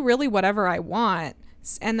just do really whatever I want,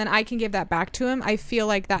 and then I can give that back to him, I feel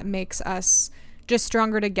like that makes us just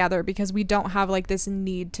stronger together because we don't have like this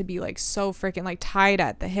need to be like so freaking like tied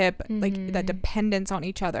at the hip, like that dependence on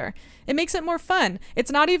each other. It makes it more fun.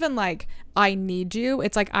 It's not even like I need you,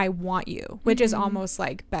 it's like I want you, which is almost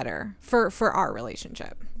like better for our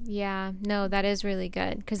relationship. Yeah, no, that is really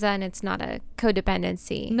good because then it's not a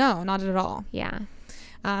codependency. No, not at all. Yeah.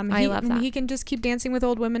 I love that. He can just keep dancing with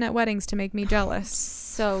old women at weddings to make me jealous.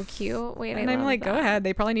 So cute. Wait, and I'm like, go ahead.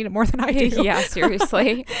 They probably need it more than I do. Yeah,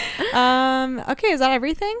 seriously. Okay, is that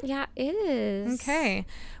everything? Yeah, it is. Okay.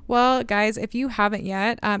 Well, guys, if you haven't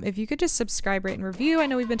yet, if you could just subscribe, rate, and review. I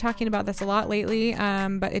know we've been talking about this a lot lately,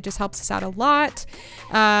 but it just helps us out a lot.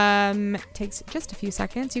 Takes just a few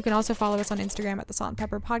seconds. You can also follow us on Instagram at the Salt and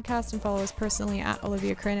Pepper Podcast and follow us personally at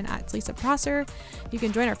Olivia Corinne and at Lisa Prosser. You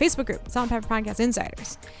can join our Facebook group, Salt and Pepper Podcast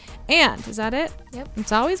Insiders. And is that it? Yep.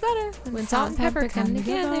 It's always better when salt and pepper come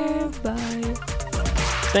together. Bye.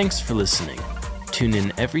 Thanks for listening. Tune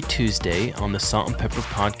in every Tuesday on the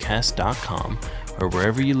saltandpepperpodcast.com or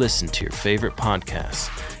wherever you listen to your favorite podcasts.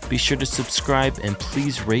 Be sure to subscribe and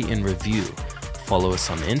please rate and review. Follow us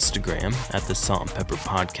on Instagram at the Salt and Pepper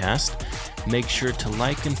Podcast. Make sure to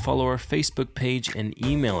like and follow our Facebook page and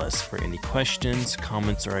email us for any questions,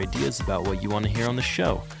 comments, or ideas about what you want to hear on the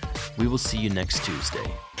show. We will see you next Tuesday.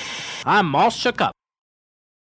 I'm all shook up.